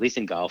life, but at least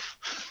in golf,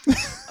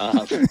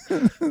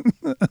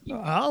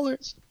 Holler.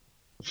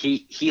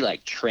 he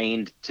like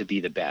trained to be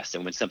the best.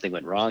 And when something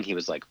went wrong, he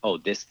was like, oh,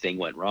 this thing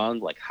went wrong.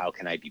 Like, how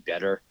can I be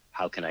better?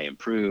 How can I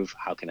improve?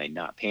 How can I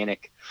not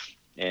panic?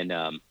 And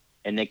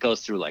it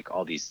goes through like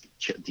all these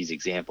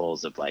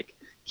examples of like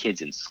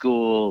kids in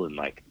school and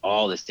like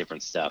all this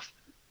different stuff.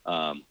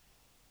 And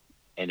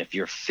if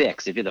you're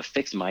the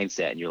fixed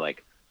mindset and you're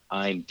like,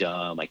 I'm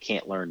dumb, I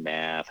can't learn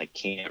math, I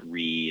can't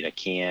read, I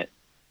can't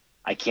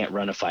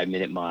run a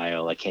 5-minute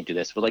mile, I can't do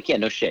this. But like, yeah,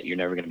 no shit, you're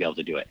never gonna be able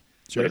to do it.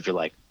 Sure. But if you're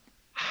like,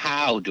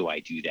 how do I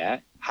do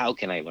that? How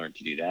can I learn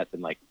to do that?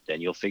 Then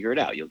you'll figure it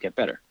out. You'll get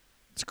better.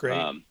 It's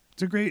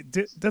great.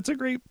 That's a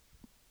great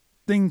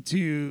thing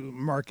to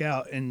mark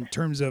out in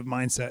terms of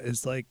mindset,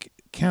 is like,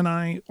 can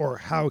I or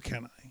how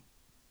can I?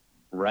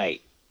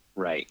 Right.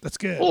 That's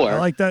good. Or I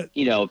like that.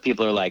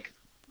 People are like,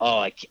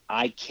 oh,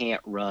 I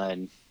can't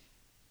run.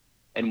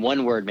 And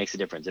one word makes a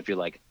difference. If you're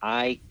like,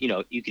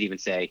 you could even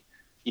say,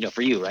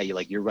 for you, right?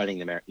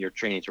 You're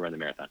training to run the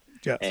marathon.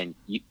 Yes. And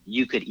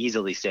you could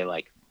easily say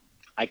like,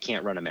 I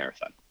can't run a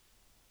marathon.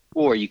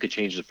 Or you could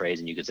change the phrase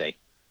and you could say,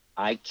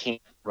 I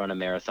can't run a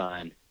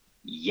marathon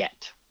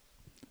yet.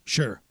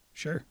 Sure.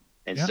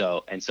 And Yeah.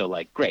 so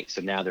like, great.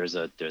 So now there's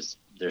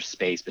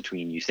space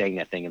between you saying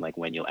that thing and like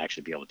when you'll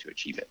actually be able to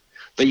achieve it.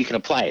 But you can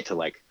apply it to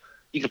everything.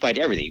 You can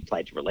apply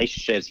it to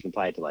relationships. You can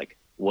apply it to like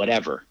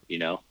whatever,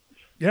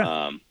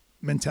 Yeah.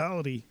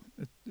 Mentality.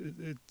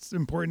 It's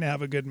important to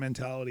have a good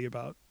mentality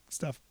about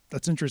stuff.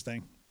 That's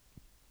interesting.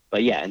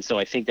 But yeah, and so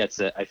I think that's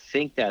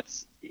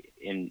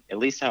in at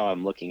least how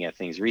I'm looking at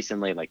things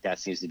recently. Like that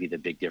seems to be the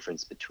big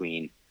difference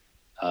between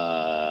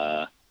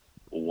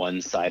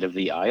one side of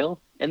the aisle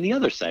and the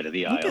other side of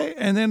the aisle. Okay.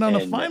 And then on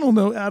a final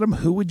note, Adam,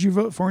 who would you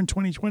vote for in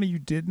 2020? You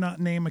did not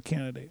name a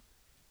candidate.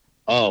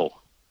 Oh,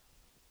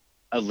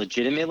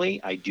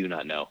 legitimately, I do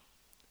not know.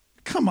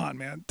 Come on,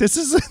 man. This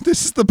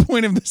is the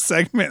point of the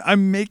segment.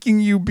 I'm making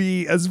you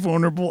be as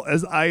vulnerable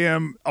as I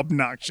am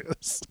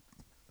obnoxious.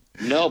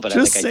 No, but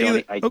Just I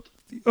say don't.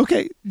 that.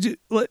 Okay,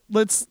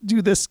 let's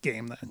do this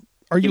game then.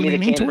 Are you Give me the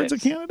leaning towards a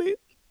candidates. candidate?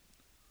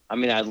 I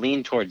mean, I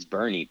lean towards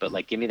Bernie, but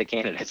like, give me the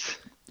candidates.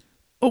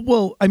 Oh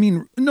well, I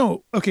mean,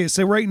 no. Okay,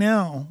 so right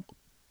now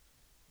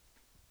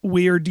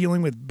we are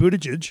dealing with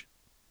Buttigieg.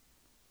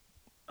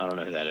 I don't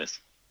know who that is.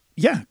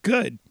 Yeah,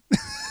 good.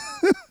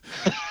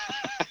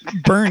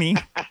 Bernie.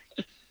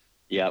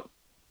 Yep.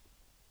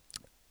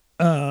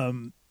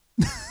 Um,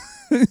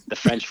 the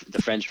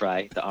French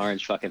fry, the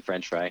orange fucking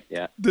French fry.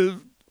 Yeah.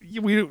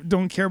 We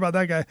don't care about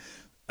that guy.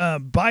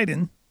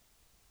 Biden.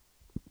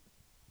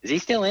 Is he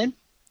still in?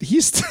 He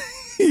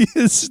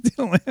is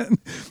still in.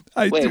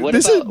 By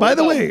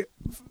the way,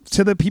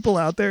 to the people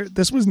out there,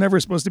 this was never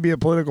supposed to be a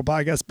political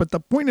podcast, but the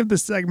point of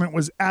this segment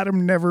was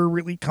Adam never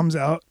really comes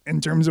out in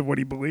terms of what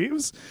he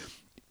believes,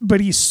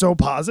 but he's so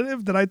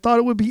positive that I thought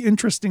it would be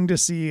interesting to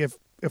see if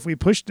we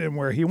pushed him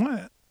where he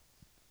went.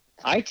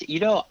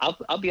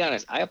 I'll be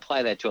honest. I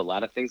apply that to a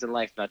lot of things in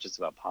life, not just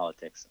about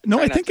politics.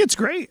 I think it's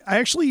great. I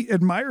actually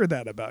admire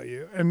that about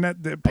you, and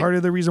that part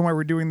of the reason why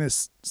we're doing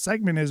this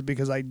segment is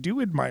because I do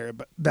admire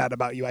that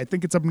about you. I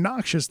think it's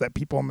obnoxious that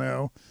people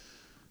know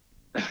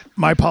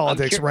my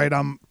politics right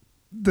on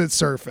the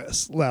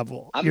surface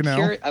level.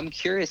 I'm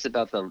curious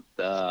about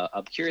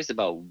I'm curious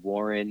about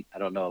Warren. I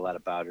don't know a lot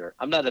about her.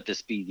 I'm not up to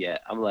speed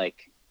yet. I'm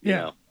like, you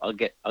know, I'll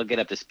get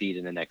up to speed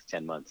in the next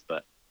 10 months.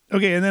 But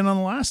okay, and then on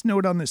the last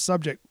note on this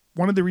subject.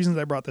 One of the reasons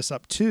I brought this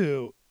up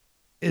too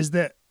is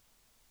that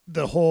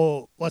the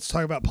whole let's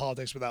talk about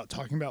politics without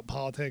talking about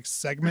politics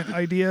segment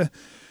idea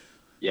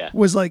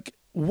was like,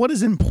 what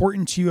is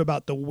important to you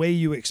about the way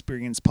you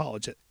experience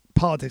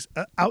politics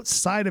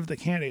outside of the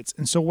candidates?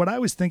 And so what I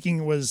was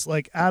thinking was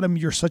like, Adam,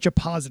 you're such a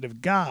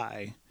positive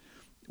guy.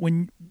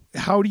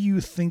 How do you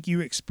think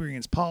you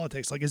experience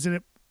politics? Like, is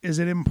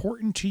it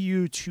important to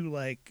you to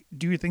like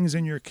do things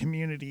in your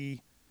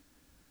community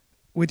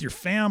with your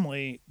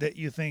family that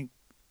you think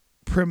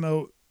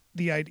promote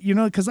the idea,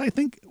 because I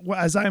think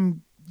as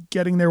I'm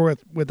getting there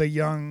with a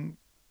young,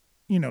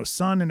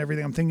 son and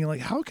everything, I'm thinking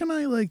like, how can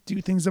I like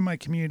do things in my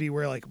community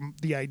where like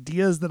the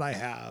ideas that I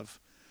have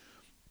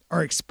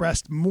are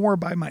expressed more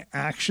by my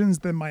actions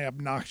than my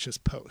obnoxious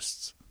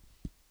posts?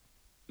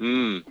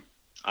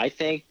 I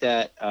think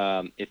that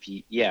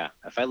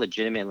if I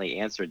legitimately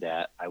answered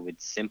that, I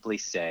would simply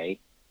say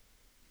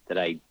that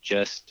I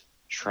just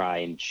try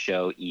and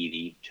show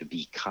Edie to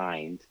be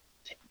kind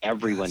to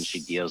everyone she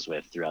deals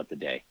with throughout the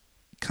day.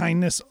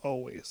 Kindness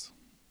always.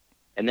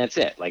 And that's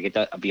it. Like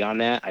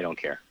beyond that, I don't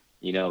care.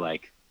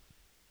 Like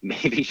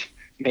maybe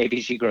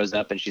she grows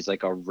up and she's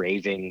like a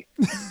raving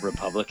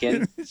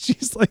Republican.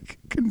 She's like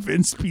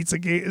convinced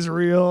Pizzagate is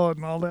real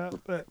and all that.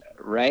 But...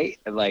 Right?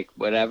 Like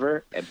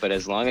whatever. But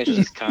as long as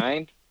she's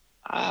kind,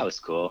 it was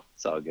cool.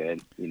 It's all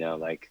good.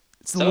 Like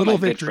it's some of my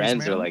good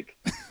friends man. Are like,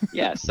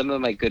 some of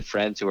my good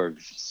friends who are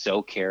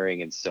so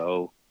caring and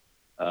so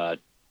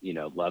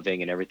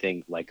loving and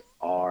everything, like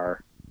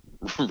are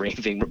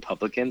raving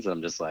Republicans.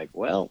 I'm just like,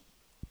 well,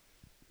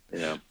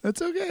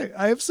 that's okay.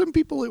 I have some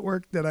people at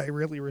work that I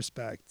really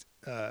respect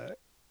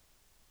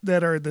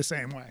that are the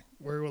same way,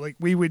 where like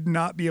we would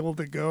not be able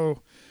to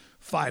go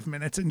 5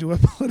 minutes into a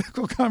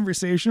political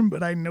conversation,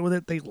 but I know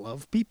that they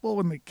love people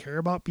and they care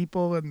about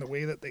people, and the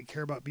way that they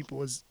care about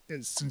people is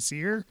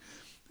sincere.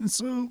 And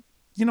so,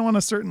 on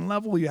a certain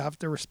level, you have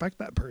to respect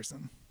that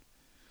person.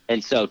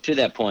 And so to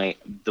that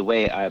point, the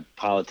way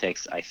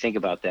politics, I think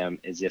about them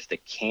is if the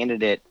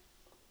candidate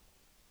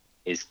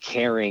is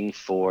caring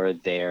for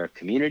their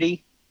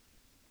community,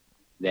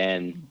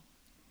 then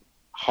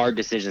hard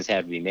decisions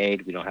have to be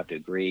made. We don't have to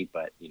agree,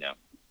 but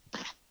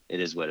it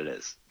is what it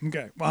is.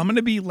 Okay. Well, I'm going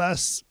to be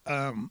less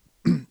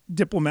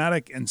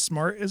diplomatic and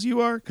smart as you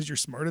are, because you're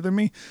smarter than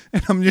me.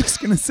 And I'm just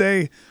going to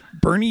say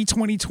Bernie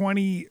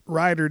 2020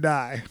 ride or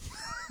die.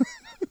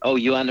 Oh,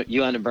 you on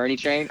the Bernie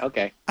train?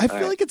 Okay. I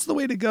feel like it's the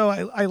way to go.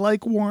 I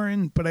like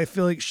Warren, but I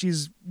feel like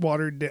she's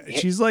watered down.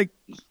 She's like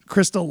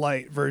Crystal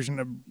Light version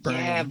of Bernie.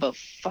 Yeah, but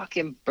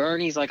fucking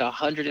Bernie's like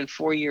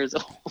 104 years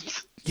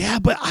old. Yeah,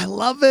 but I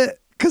love it.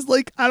 Cause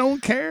like I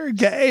don't care.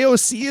 Get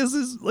AOC as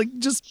his like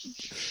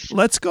just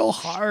let's go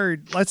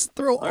hard. Let's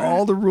throw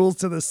all the rules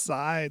to the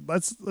side.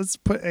 Let's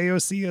put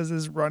AOC as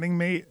his running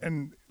mate,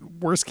 and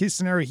worst case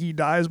scenario he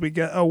dies, we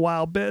get a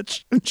wild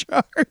bitch in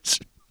charge.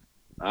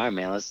 All right,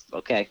 man. Let's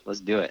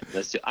do it.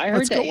 I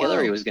heard that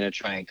Hillary was going to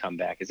try and come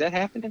back. Is that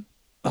happening?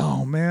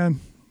 Oh man,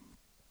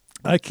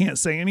 I can't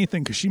say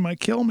anything because she might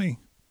kill me.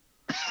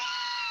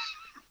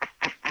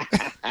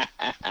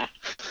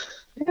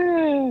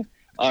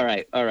 All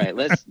right.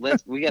 Let's.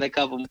 We got a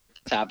couple more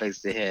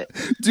topics to hit.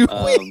 Do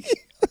we?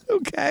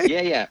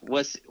 Okay. Yeah.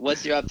 What's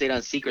your update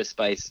on Secret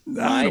Spice?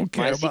 I don't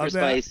care about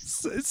that.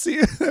 See,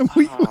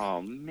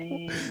 oh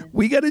man,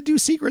 we got to do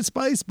Secret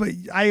Spice, but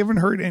I haven't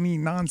heard any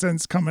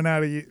nonsense coming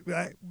out of you.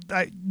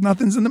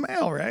 Nothing's in the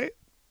mail, right?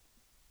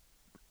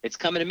 It's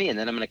coming to me, and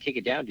then I'm gonna kick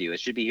it down to you. It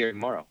should be here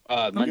tomorrow,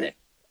 Monday.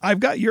 I've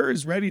got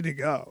yours ready to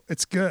go.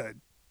 It's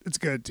good. It's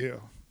good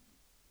too.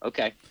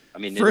 Okay. I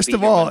mean, it'll First be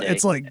of here all, Monday.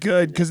 it's like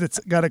good because it's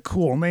got a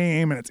cool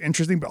name and it's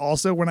interesting. But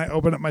also, when I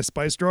open up my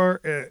spice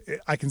drawer,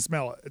 I can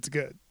smell it. It's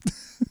good.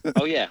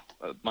 Oh yeah,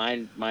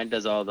 mine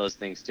does all those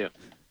things too.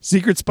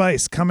 Secret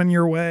Spice coming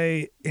your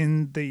way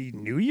in the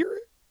New Year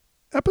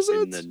In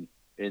episodes.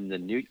 the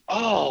new.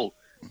 Oh,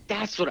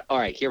 that's what. All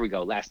right, here we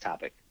go. Last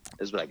topic.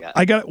 This is what I got.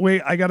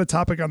 I got a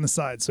topic on the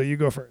side, so you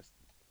go first.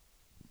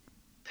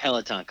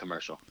 Peloton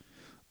commercial.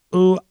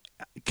 Oh,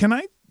 can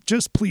I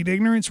just plead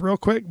ignorance real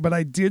quick? But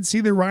I did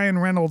see the Ryan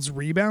Reynolds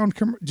rebound.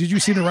 Did you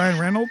see the Ryan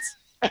Reynolds?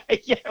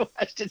 Yeah, I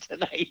watched it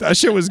tonight. That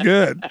shit was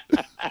good.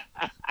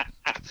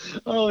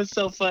 Oh, it's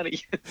so funny.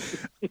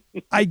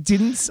 I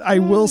didn't. I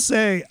will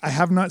say I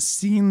have not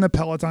seen the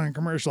Peloton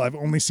commercial. I've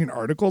only seen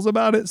articles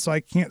about it, so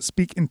I can't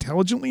speak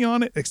intelligently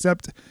on it.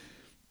 Except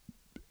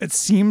it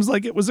seems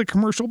like it was a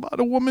commercial about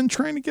a woman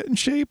trying to get in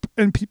shape,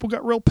 and people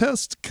got real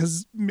pissed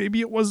because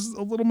maybe it was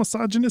a little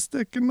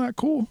misogynistic and not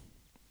cool.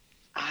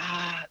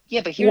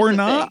 Yeah, but here's Or the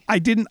not. thing. I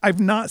didn't. I've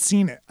not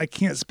seen it. I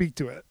can't speak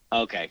to it.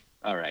 Okay,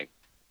 all right,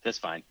 that's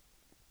fine.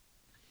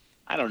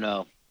 I don't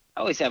know. I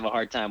always have a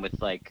hard time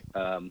with like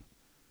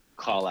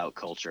call out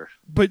culture.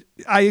 But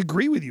I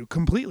agree with you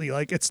completely.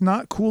 Like, it's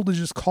not cool to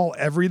just call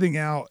everything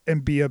out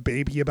and be a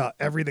baby about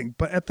everything.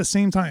 But at the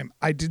same time,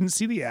 I didn't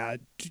see the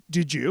ad.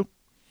 Did you?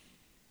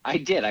 I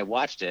did. I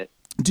watched it.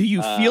 Do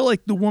you feel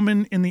like the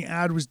woman in the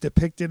ad was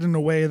depicted in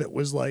a way that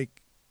was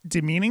like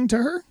demeaning to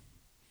her?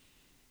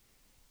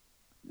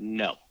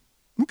 No.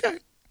 Okay.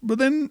 But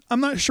then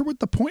I'm not sure what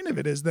the point of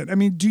it is then. I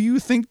mean, do you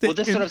think that... Well,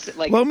 this is what I'm saying.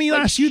 Like, let me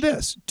ask you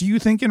this. Do you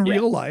think in Yeah.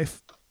 real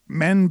life,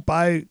 men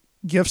buy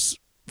gifts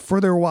for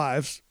their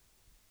wives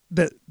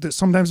that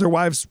sometimes their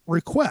wives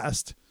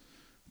request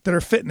that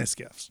are fitness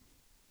gifts?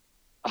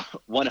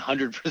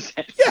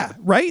 100%. Yeah,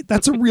 right?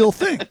 That's a real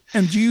thing.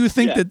 And do you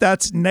think Yeah. that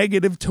that's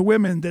negative to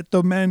women that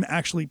the men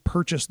actually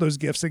purchase those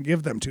gifts and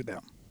give them to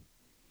them?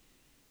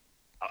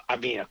 I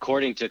mean,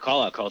 according to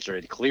call out culture,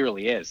 it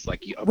clearly is.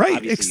 Like, you, Right,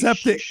 obviously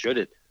except you that-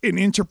 shouldn't. In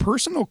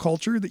interpersonal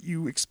culture that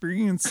you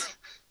experience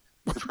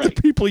with Right.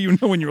 the people you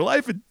know in your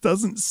life, it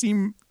doesn't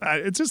seem,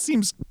 it just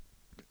seems,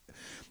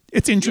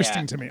 it's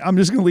interesting Yeah. to me. I'm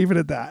just going to leave it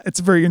at that. It's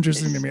very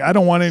interesting to me. I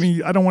don't want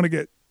to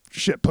get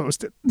shit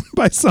posted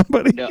by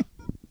somebody. No.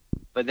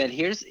 But then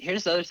here's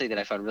the other thing that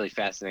I found really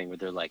fascinating where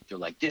they're like,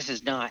 this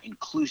is not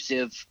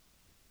inclusive.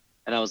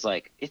 And I was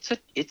like, it's a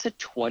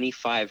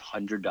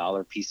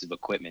 $2,500 piece of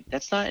equipment.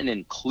 That's not an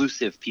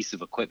inclusive piece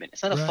of equipment.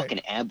 It's not a Right. fucking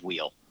ab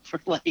wheel for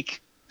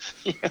like,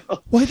 you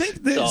know. Well, I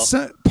think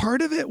that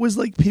part of it was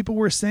like people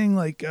were saying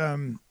like,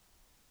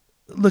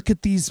 look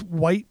at these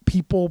white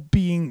people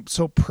being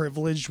so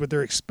privileged with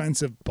their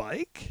expensive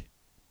bike.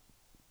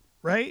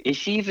 Right? Is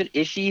she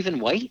even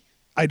white?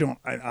 I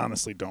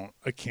honestly don't.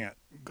 I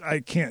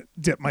can't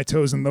dip my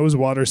toes in those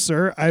waters,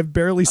 sir. I've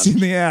barely seen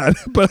the ad,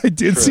 but I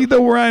did True. see the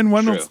Ryan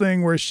Reynolds True.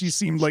 thing where she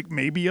seemed like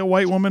maybe a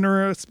white woman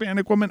or a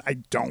Hispanic woman. I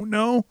don't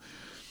know.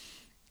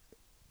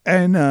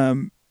 And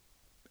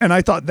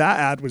I thought that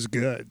ad was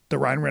good. The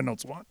Ryan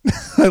Reynolds one.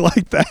 I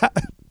like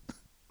that.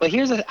 But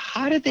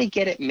how did they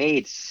get it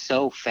made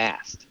so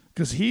fast?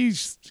 Because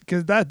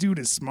that dude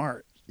is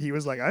smart. He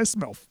was like, I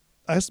smell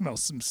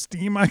some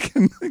steam. I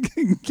can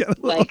get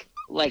a little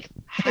Like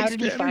how did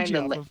he extra find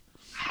energy off of.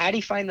 how did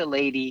he find the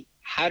lady?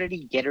 How did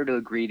he get her to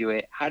agree to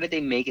it? How did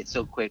they make it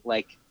so quick?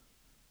 Like,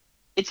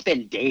 it's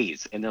been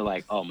days, and they're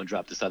like, "Oh, I'm gonna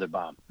drop this other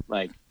bomb."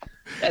 Like,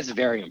 that's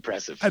very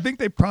impressive. I think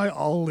they probably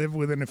all live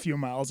within a few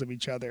miles of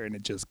each other, and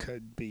it just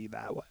could be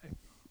that way.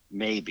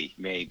 Maybe.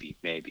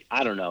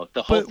 I don't know.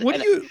 The whole. But what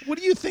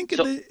do you think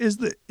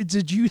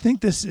did you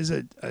think this is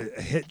a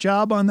hit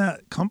job on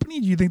that company?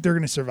 Do you think they're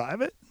going to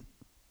survive it?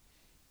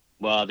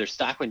 Well, their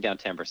stock went down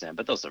 10%,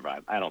 but they'll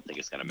survive. I don't think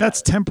it's gonna matter.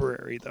 That's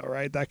temporary though,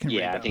 right? That can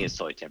Yeah, I rebound. think it's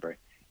totally temporary.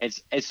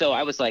 And so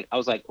I was like,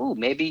 oh,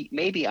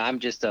 maybe I'm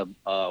just a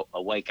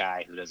white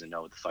guy who doesn't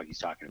know what the fuck he's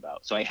talking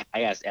about. So I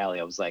asked Allie,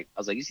 I was like,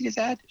 you see this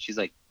ad? She's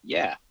like,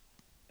 yeah.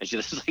 And she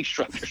just like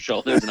shrugged her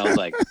shoulders, and I was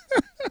like,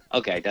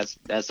 okay,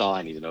 that's all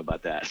I need to know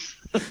about that.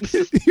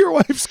 Your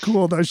wife's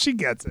cool though. She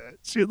gets it.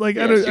 She like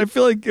I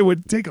feel like it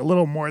would take a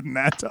little more than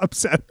that to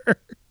upset her.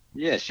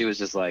 Yeah, she was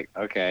just like,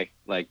 okay,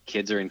 like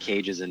kids are in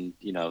cages in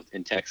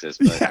Texas,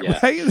 but yeah,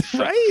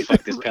 right.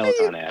 fuck this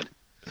Peloton ad.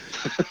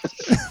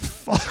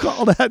 Fuck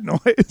all that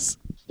noise.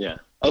 Yeah.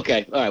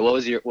 Okay. All right. What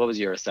was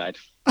your aside?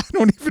 I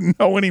don't even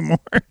know anymore.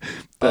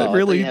 But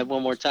really, you had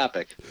one more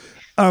topic.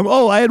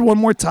 I had one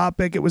more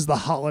topic. It was the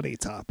holiday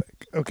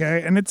topic.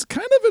 Okay, and it's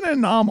kind of an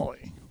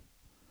anomaly.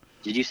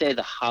 Did you say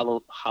the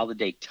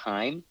holiday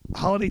time?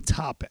 Holiday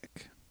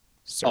topic.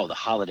 Sir. Oh, the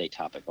holiday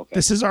topic. Okay.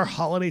 This is our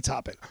holiday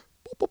topic.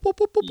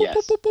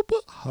 Yes.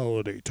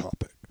 Holiday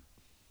topic.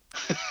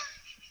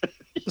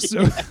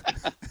 So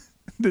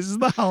this is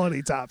the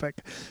holiday topic.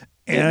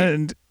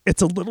 And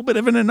it's a little bit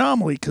of an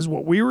anomaly because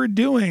what we were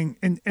doing,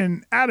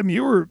 and Adam,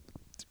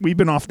 we've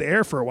been off the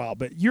air for a while,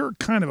 but you're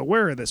kind of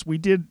aware of this. We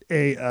did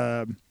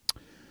a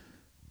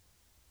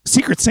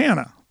Secret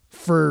Santa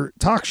for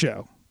Talk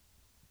Show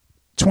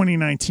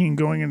 2019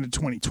 going into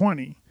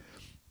 2020.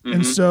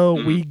 And so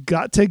we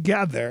got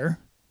together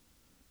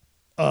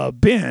a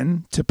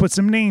bin to put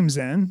some names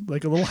in,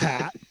 like a little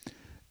hat.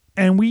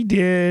 And we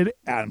did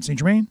Adam St.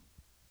 Germain,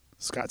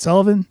 Scott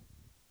Sullivan.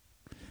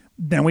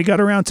 Then we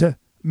got around to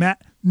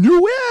Matt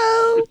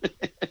Newell.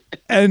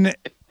 And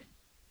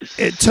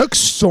it took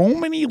so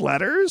many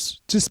letters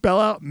to spell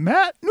out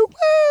Matt Newell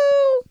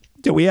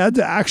that we had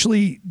to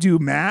actually do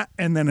Matt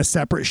and then a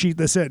separate sheet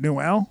that said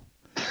Newell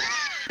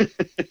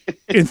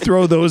and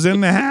throw those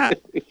in the hat.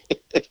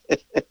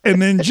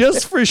 And then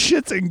just for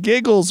shits and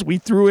giggles, we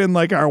threw in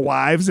like our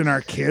wives and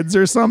our kids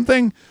or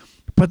something.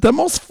 But the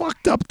most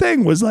fucked up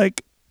thing was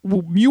like,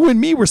 you and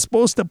me were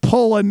supposed to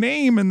pull a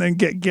name and then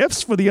get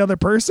gifts for the other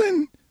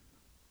person.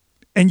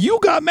 And you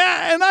got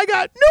Matt and I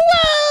got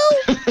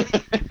Newell.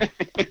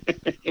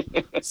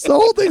 So the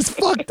whole thing's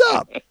fucked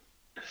up.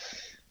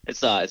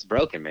 It's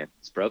broken, man.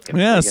 It's broken.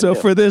 Yeah. So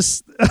for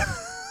this,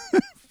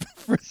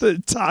 for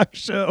the talk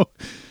show,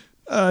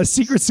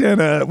 Secret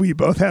Santa, we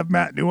both have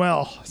Matt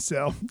Newell.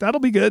 So that'll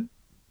be good.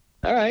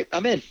 All right.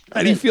 I'm in.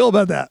 How do you feel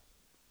about that?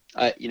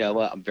 You know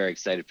what? I'm very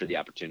excited for the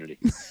opportunity.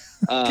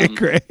 Okay,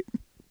 great.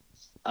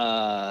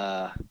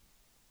 I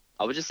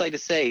would just like to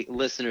say,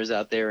 listeners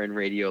out there in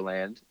Radio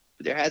Land,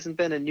 there hasn't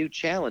been a new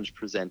challenge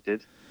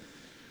presented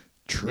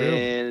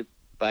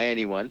by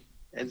anyone.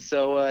 And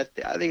so I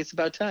think it's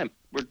about time.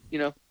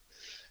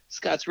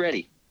 Scott's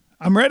ready.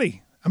 I'm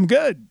ready. I'm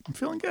good. I'm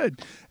feeling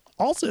good.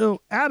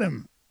 Also,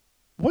 Adam,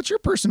 what's your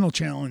personal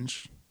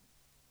challenge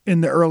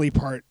in the early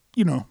part,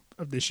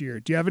 of this year?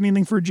 Do you have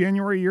anything for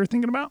January you're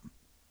thinking about?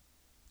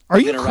 Are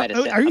you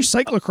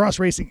cyclocross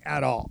racing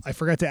at all? I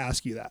forgot to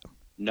ask you that.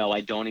 No,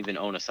 I don't even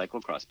own a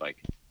cyclocross bike.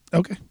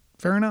 Okay,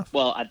 fair enough.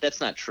 Well, that's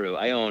not true.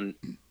 I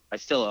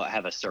still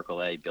have a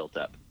Circle A built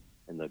up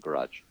in the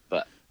garage.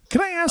 But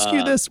can I ask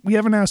you this? We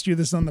haven't asked you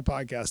this on the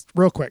podcast.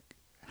 Real quick,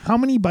 how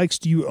many bikes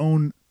do you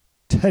own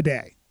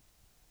today?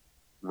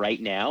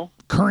 Right now?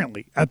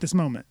 Currently, at this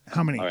moment,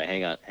 how many? All right,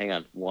 hang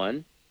on.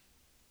 1,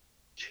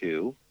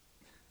 2,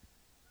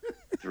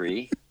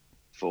 3,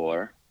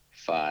 4,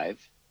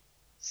 5,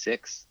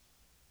 6,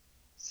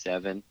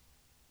 7,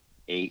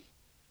 8,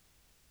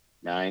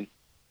 9,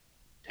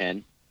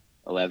 10,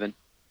 11,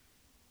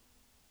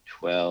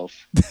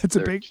 12, That's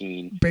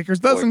 13, a baker's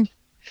dozen.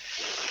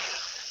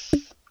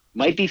 14.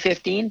 Might be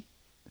 15.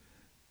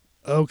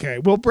 Okay,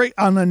 we'll break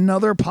on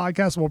another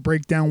podcast. We'll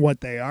break down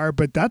what they are,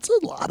 but that's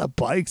a lot of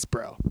bikes,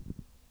 bro.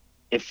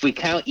 If we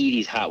count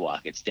Edie's Hot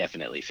Walk, it's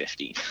definitely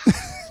 15.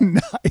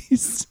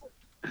 Nice.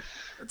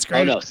 That's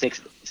great. Oh no,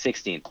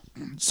 16.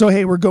 So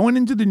hey, we're going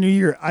into the new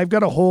year. I've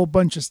got a whole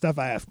bunch of stuff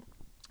I have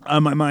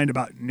on my mind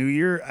about New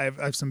Year. I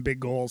have some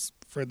big goals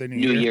for the new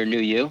year. New year, new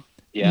you.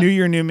 Yeah. New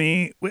year, new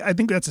me. I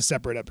think that's a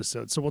separate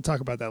episode, so we'll talk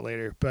about that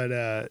later.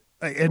 But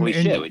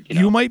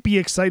you might be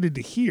excited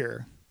to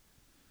hear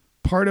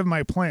part of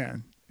my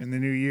plan in the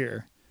new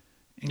year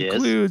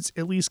includes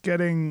at least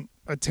getting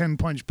a 10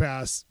 punch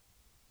pass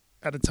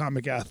at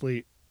Atomic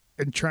Athlete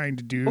and trying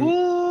to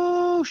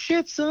do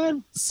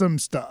some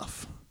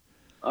stuff.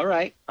 All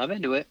right, I'm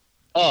into it.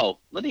 Oh,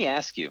 let me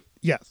ask you.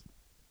 Yes.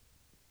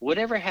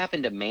 Whatever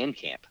happened to Man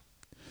Camp?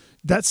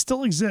 That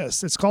still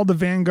exists. It's called the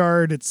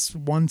Vanguard. It's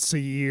once a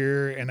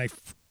year, and I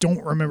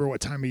don't remember what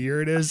time of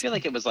year it is. I feel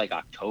like it was like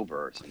October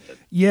or something.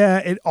 Yeah,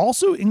 it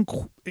also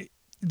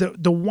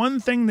the one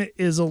thing that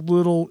is a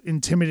little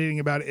intimidating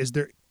about it is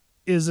there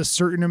is a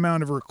certain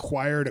amount of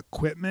required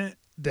equipment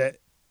that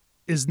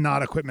is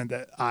not equipment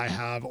that I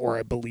have or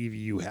I believe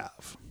you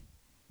have.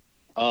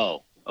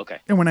 Oh, okay.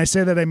 And when I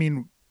say that, I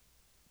mean,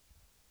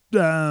 I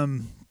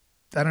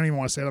don't even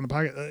want to say it on the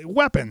podcast.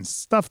 Weapons,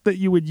 stuff that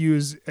you would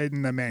use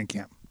in the man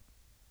camp.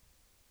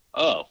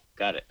 Oh,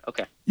 got it.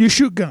 Okay. You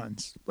shoot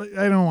guns.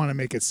 I don't want to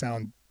make it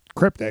sound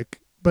cryptic,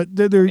 but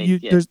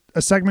there's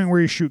a segment where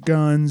you shoot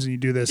guns and you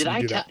do this.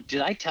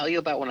 Did I tell you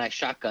about when I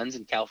shot guns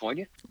in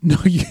California? No,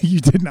 you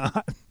did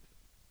not.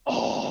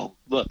 Oh,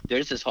 look,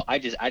 there's this whole. I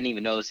didn't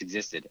even know this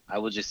existed. I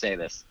will just say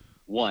this: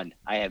 1,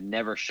 I have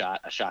never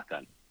shot a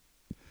shotgun.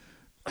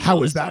 How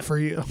was that for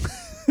you?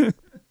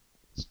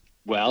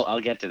 Well,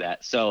 I'll get to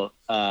that. So,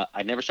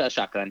 I never shot a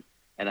shotgun,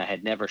 and I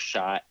had never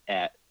shot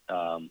at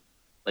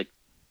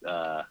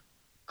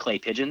clay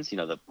pigeons.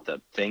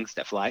 The things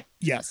that fly.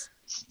 Yes.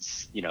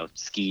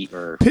 Skeet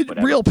or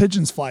whatever. Real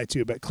pigeons fly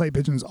too, but clay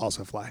pigeons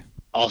also fly.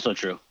 Also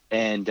true.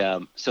 And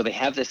so they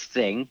have this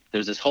thing.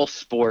 There's this whole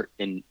sport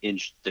in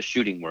the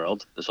shooting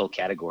world, this whole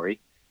category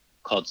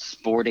called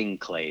sporting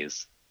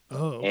clays.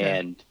 Oh, okay.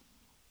 And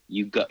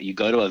you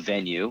go to a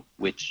venue,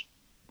 which,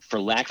 for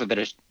lack of a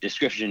better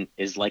description,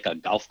 is like a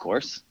golf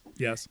course.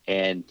 Yes.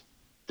 And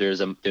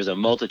there's a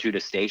multitude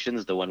of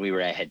stations. The one we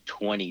were at had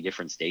 20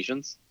 different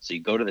stations. So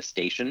you go to the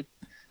station.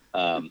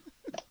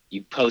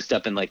 You post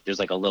up in there's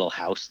a little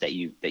house that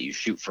you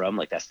shoot from,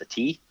 that's the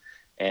tee,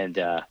 and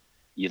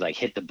you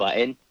hit the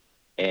button,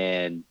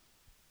 and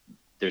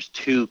there's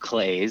 2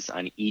 clays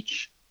on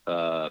each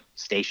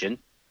station,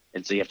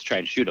 and so you have to try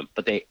and shoot them.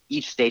 But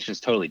each station's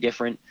totally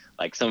different.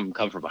 Some of them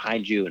come from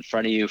behind you, in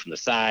front of you, from the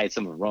side.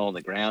 Some of them roll on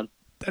the ground.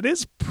 That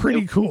is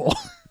pretty cool.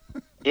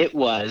 It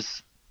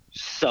was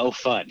so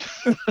fun.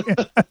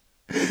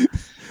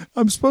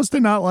 I'm supposed to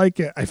not like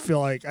it. I feel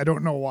like I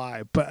don't know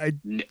why, but I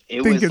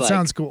think it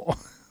sounds cool.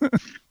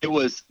 It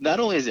was not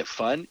only is it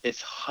fun,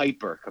 it's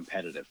hyper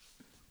competitive.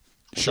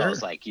 Sure. So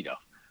it's like,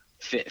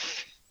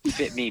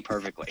 fit me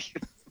perfectly.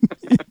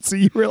 So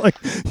you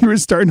were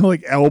starting to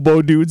like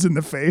elbow dudes in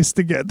the face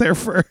to get there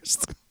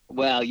first.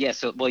 Well, yeah.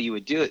 So, you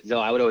would do it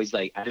though. I would always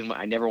I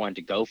never wanted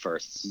to go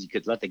first. So you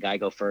could let the guy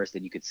go first,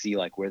 and you could see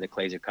like where the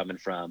clays are coming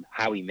from,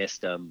 how he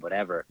missed them,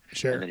 whatever.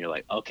 Sure. And then you're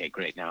like, okay,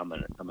 great. Now I'm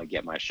gonna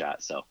get my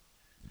shot. So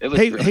it was.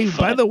 Hey, fun.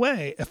 by the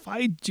way, if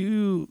I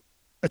do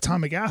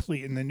Atomic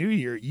Athlete in the new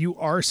year, you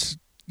are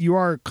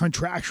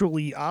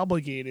contractually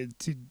obligated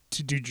to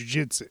do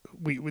jiu-jitsu.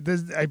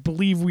 I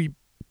believe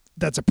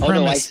that's a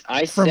premise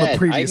from a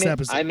previous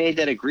episode. I made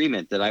that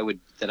agreement that I would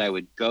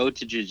go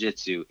to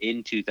jiu-jitsu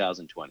in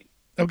 2020.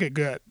 Okay,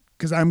 good.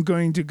 Because I'm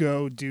going to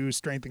go do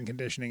strength and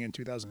conditioning in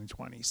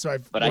 2020. So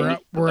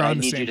we're on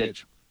the same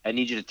page. I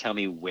need you to tell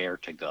me where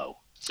to go.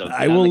 So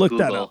I will look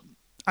that up.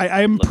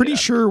 I am pretty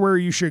sure where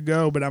you should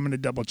go, but I'm going to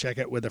double check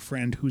it with a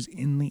friend who's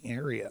in the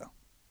area.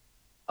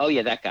 Oh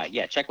yeah, that guy.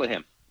 Yeah, check with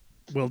him.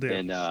 Will do.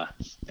 And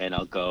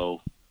I'll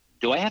go.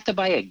 Do I have to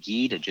buy a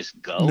gi to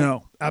just go?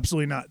 No,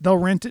 absolutely not. They'll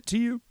rent it to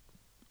you,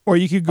 or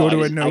you could go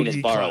to a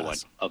no-gi borrow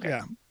class. One. Okay.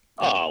 Yeah.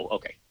 Oh,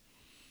 okay.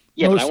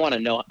 Yeah, but I want to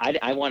know.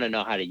 I want to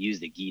know how to use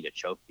the gi to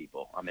choke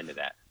people. I'm into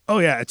that. Oh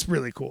yeah, it's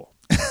really cool,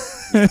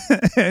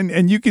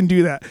 and you can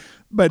do that.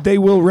 But they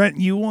will rent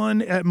you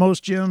one at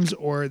most gyms,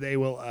 or they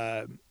will.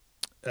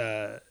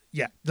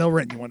 They'll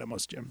rent you one at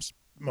most gyms,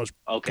 most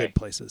good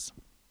places.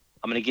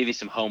 I'm gonna give you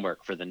some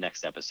homework for the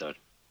next episode.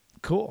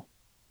 Cool.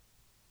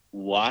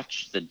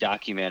 Watch the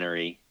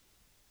documentary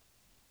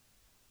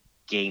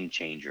Game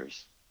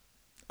Changers.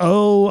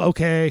 Oh,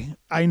 okay.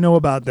 I know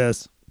about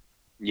this.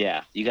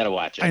 Yeah, you got to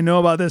watch it. I know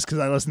about this because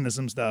I listen to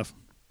some stuff.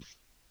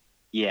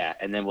 Yeah,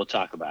 and then we'll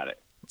talk about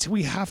it. Do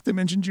we have to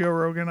mention Joe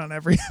Rogan on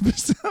every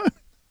episode?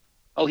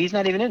 Oh, he's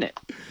not even in it.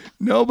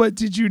 No, but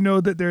did you know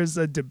that there's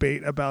a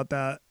debate about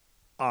that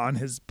on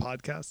his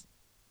podcast?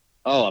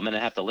 Oh, I'm going to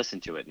have to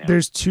listen to it now.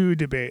 There's two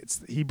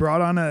debates. He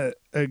brought on a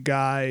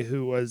guy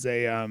who was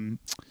a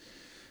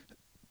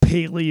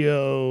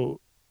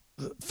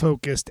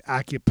paleo-focused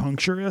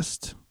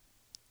acupuncturist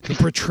who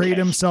portrayed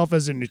himself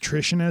as a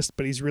nutritionist,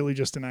 but he's really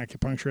just an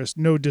acupuncturist.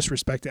 No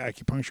disrespect to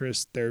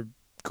acupuncturists. They're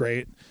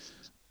great.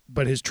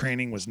 But his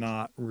training was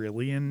not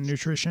really in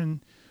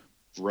nutrition.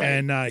 Right.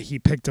 And he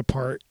picked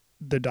apart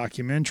the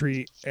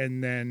documentary,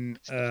 and then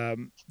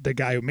the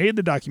guy who made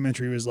the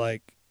documentary was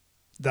like,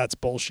 that's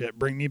bullshit.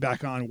 Bring me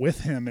back on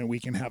with him and we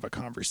can have a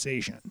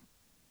conversation.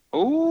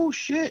 Oh,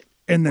 shit.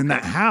 And then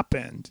that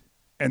happened,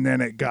 and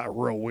then it got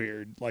real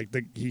weird. Like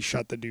he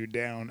shut the dude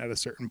down at a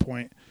certain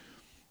point.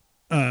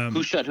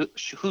 Who shut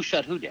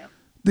who down?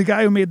 The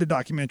guy who made the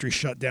documentary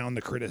shut down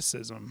the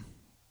criticism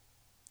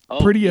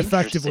pretty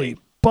effectively,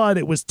 but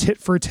it was tit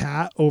for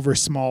tat over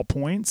small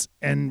points,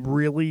 and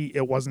really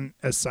it wasn't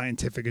as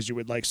scientific as you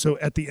would like. So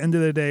at the end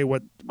of the day,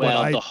 what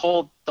I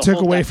took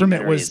away from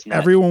it was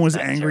everyone was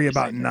angry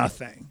about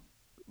nothing.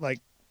 Like,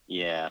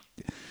 yeah,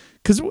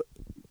 because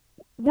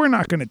we're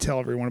not going to tell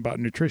everyone about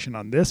nutrition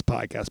on this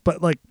podcast,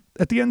 but like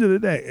at the end of the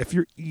day, if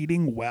you're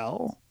eating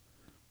well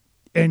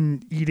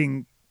and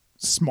eating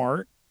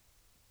smart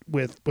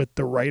with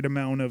the right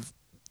amount of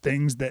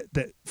things that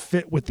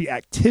fit with the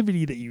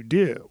activity that you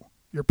do,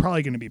 you're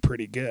probably going to be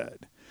pretty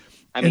good.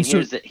 I mean,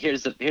 here's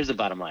the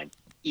bottom line: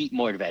 eat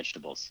more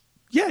vegetables.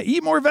 Yeah,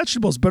 eat more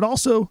vegetables, but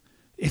also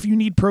if you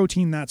need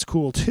protein, that's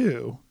cool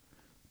too.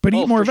 But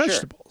eat more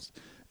vegetables.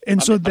 Sure.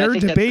 And so their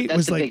debate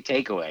was that's like,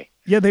 big takeaway.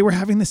 Yeah, they were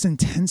having this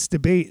intense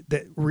debate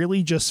that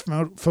really just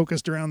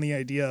focused around the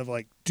idea of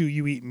like, do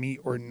you eat meat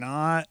or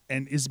not,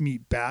 and is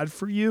meat bad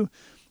for you?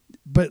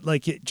 But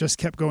like, it just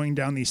kept going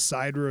down these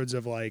side roads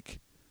of like,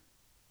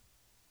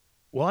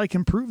 well, I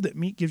can prove that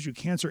meat gives you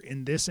cancer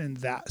in this and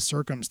that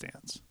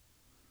circumstance.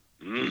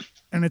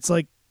 And it's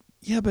like,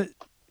 yeah, but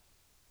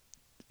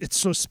it's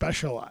so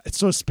special. It's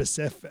so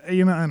specific. I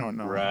don't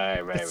know. Right.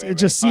 It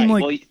just seemed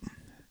like.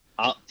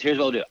 Well, here's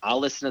what I'll do. I'll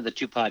listen to the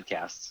two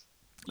podcasts.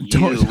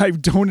 I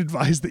don't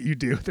advise that you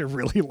do. They're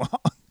really long.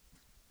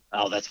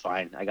 Oh, that's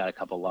fine. I got a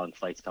couple long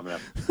flights coming up.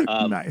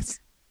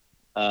 Nice.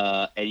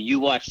 And you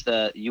watch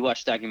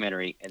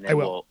documentary, and then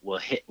we'll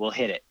hit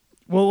it.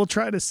 Well, we'll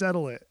try to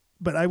settle it.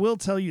 But I will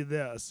tell you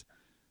this.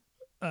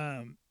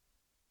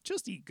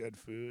 Just eat good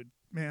food,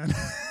 man.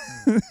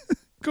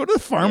 Go to the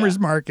farmer's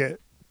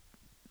market.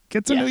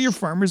 Get to know your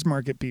farmer's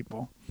market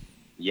people.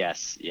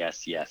 Yes.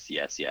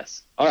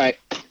 All right.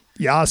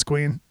 Yas,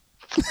 Queen.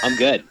 I'm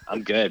good,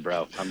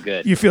 bro. I'm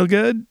good. You feel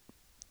good?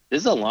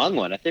 This is a long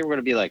one. I think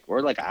we're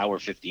like an hour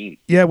 15.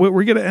 Yeah,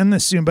 we're going to end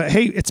this soon. But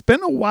hey, it's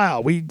been a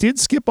while. We did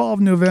skip all of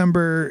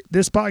November.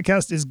 This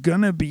podcast is going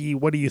to be,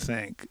 what do you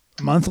think?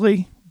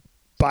 Monthly?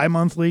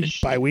 Bi-monthly?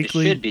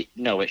 Bi-weekly?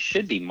 It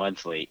should be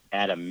monthly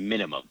at a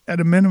minimum.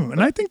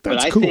 And I think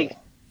that's cool.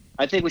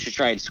 I think we should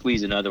try and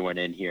squeeze another one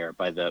in here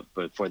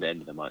before the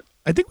end of the month.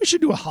 I think we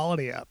should do a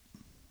holiday app.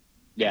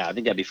 Yeah, I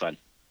think that'd be fun.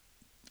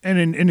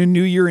 And in a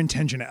New Year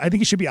intention. I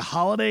think it should be a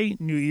holiday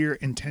New Year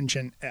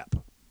intention app.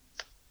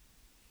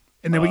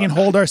 And then we can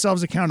hold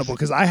ourselves accountable,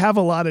 because I have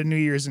a lot of New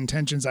Year's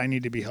intentions I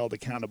need to be held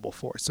accountable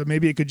for. So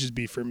maybe it could just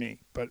be for me.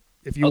 But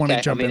if you want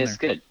to jump in there. it's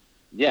good.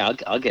 Yeah,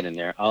 I'll get in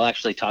there. I'll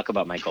actually talk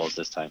about my goals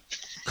this time.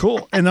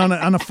 Cool. And on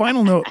a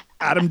final note,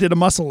 Adam did a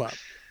muscle up.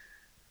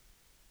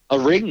 A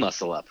ring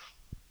muscle up.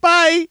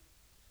 Bye.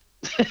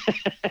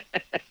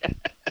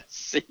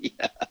 See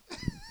ya.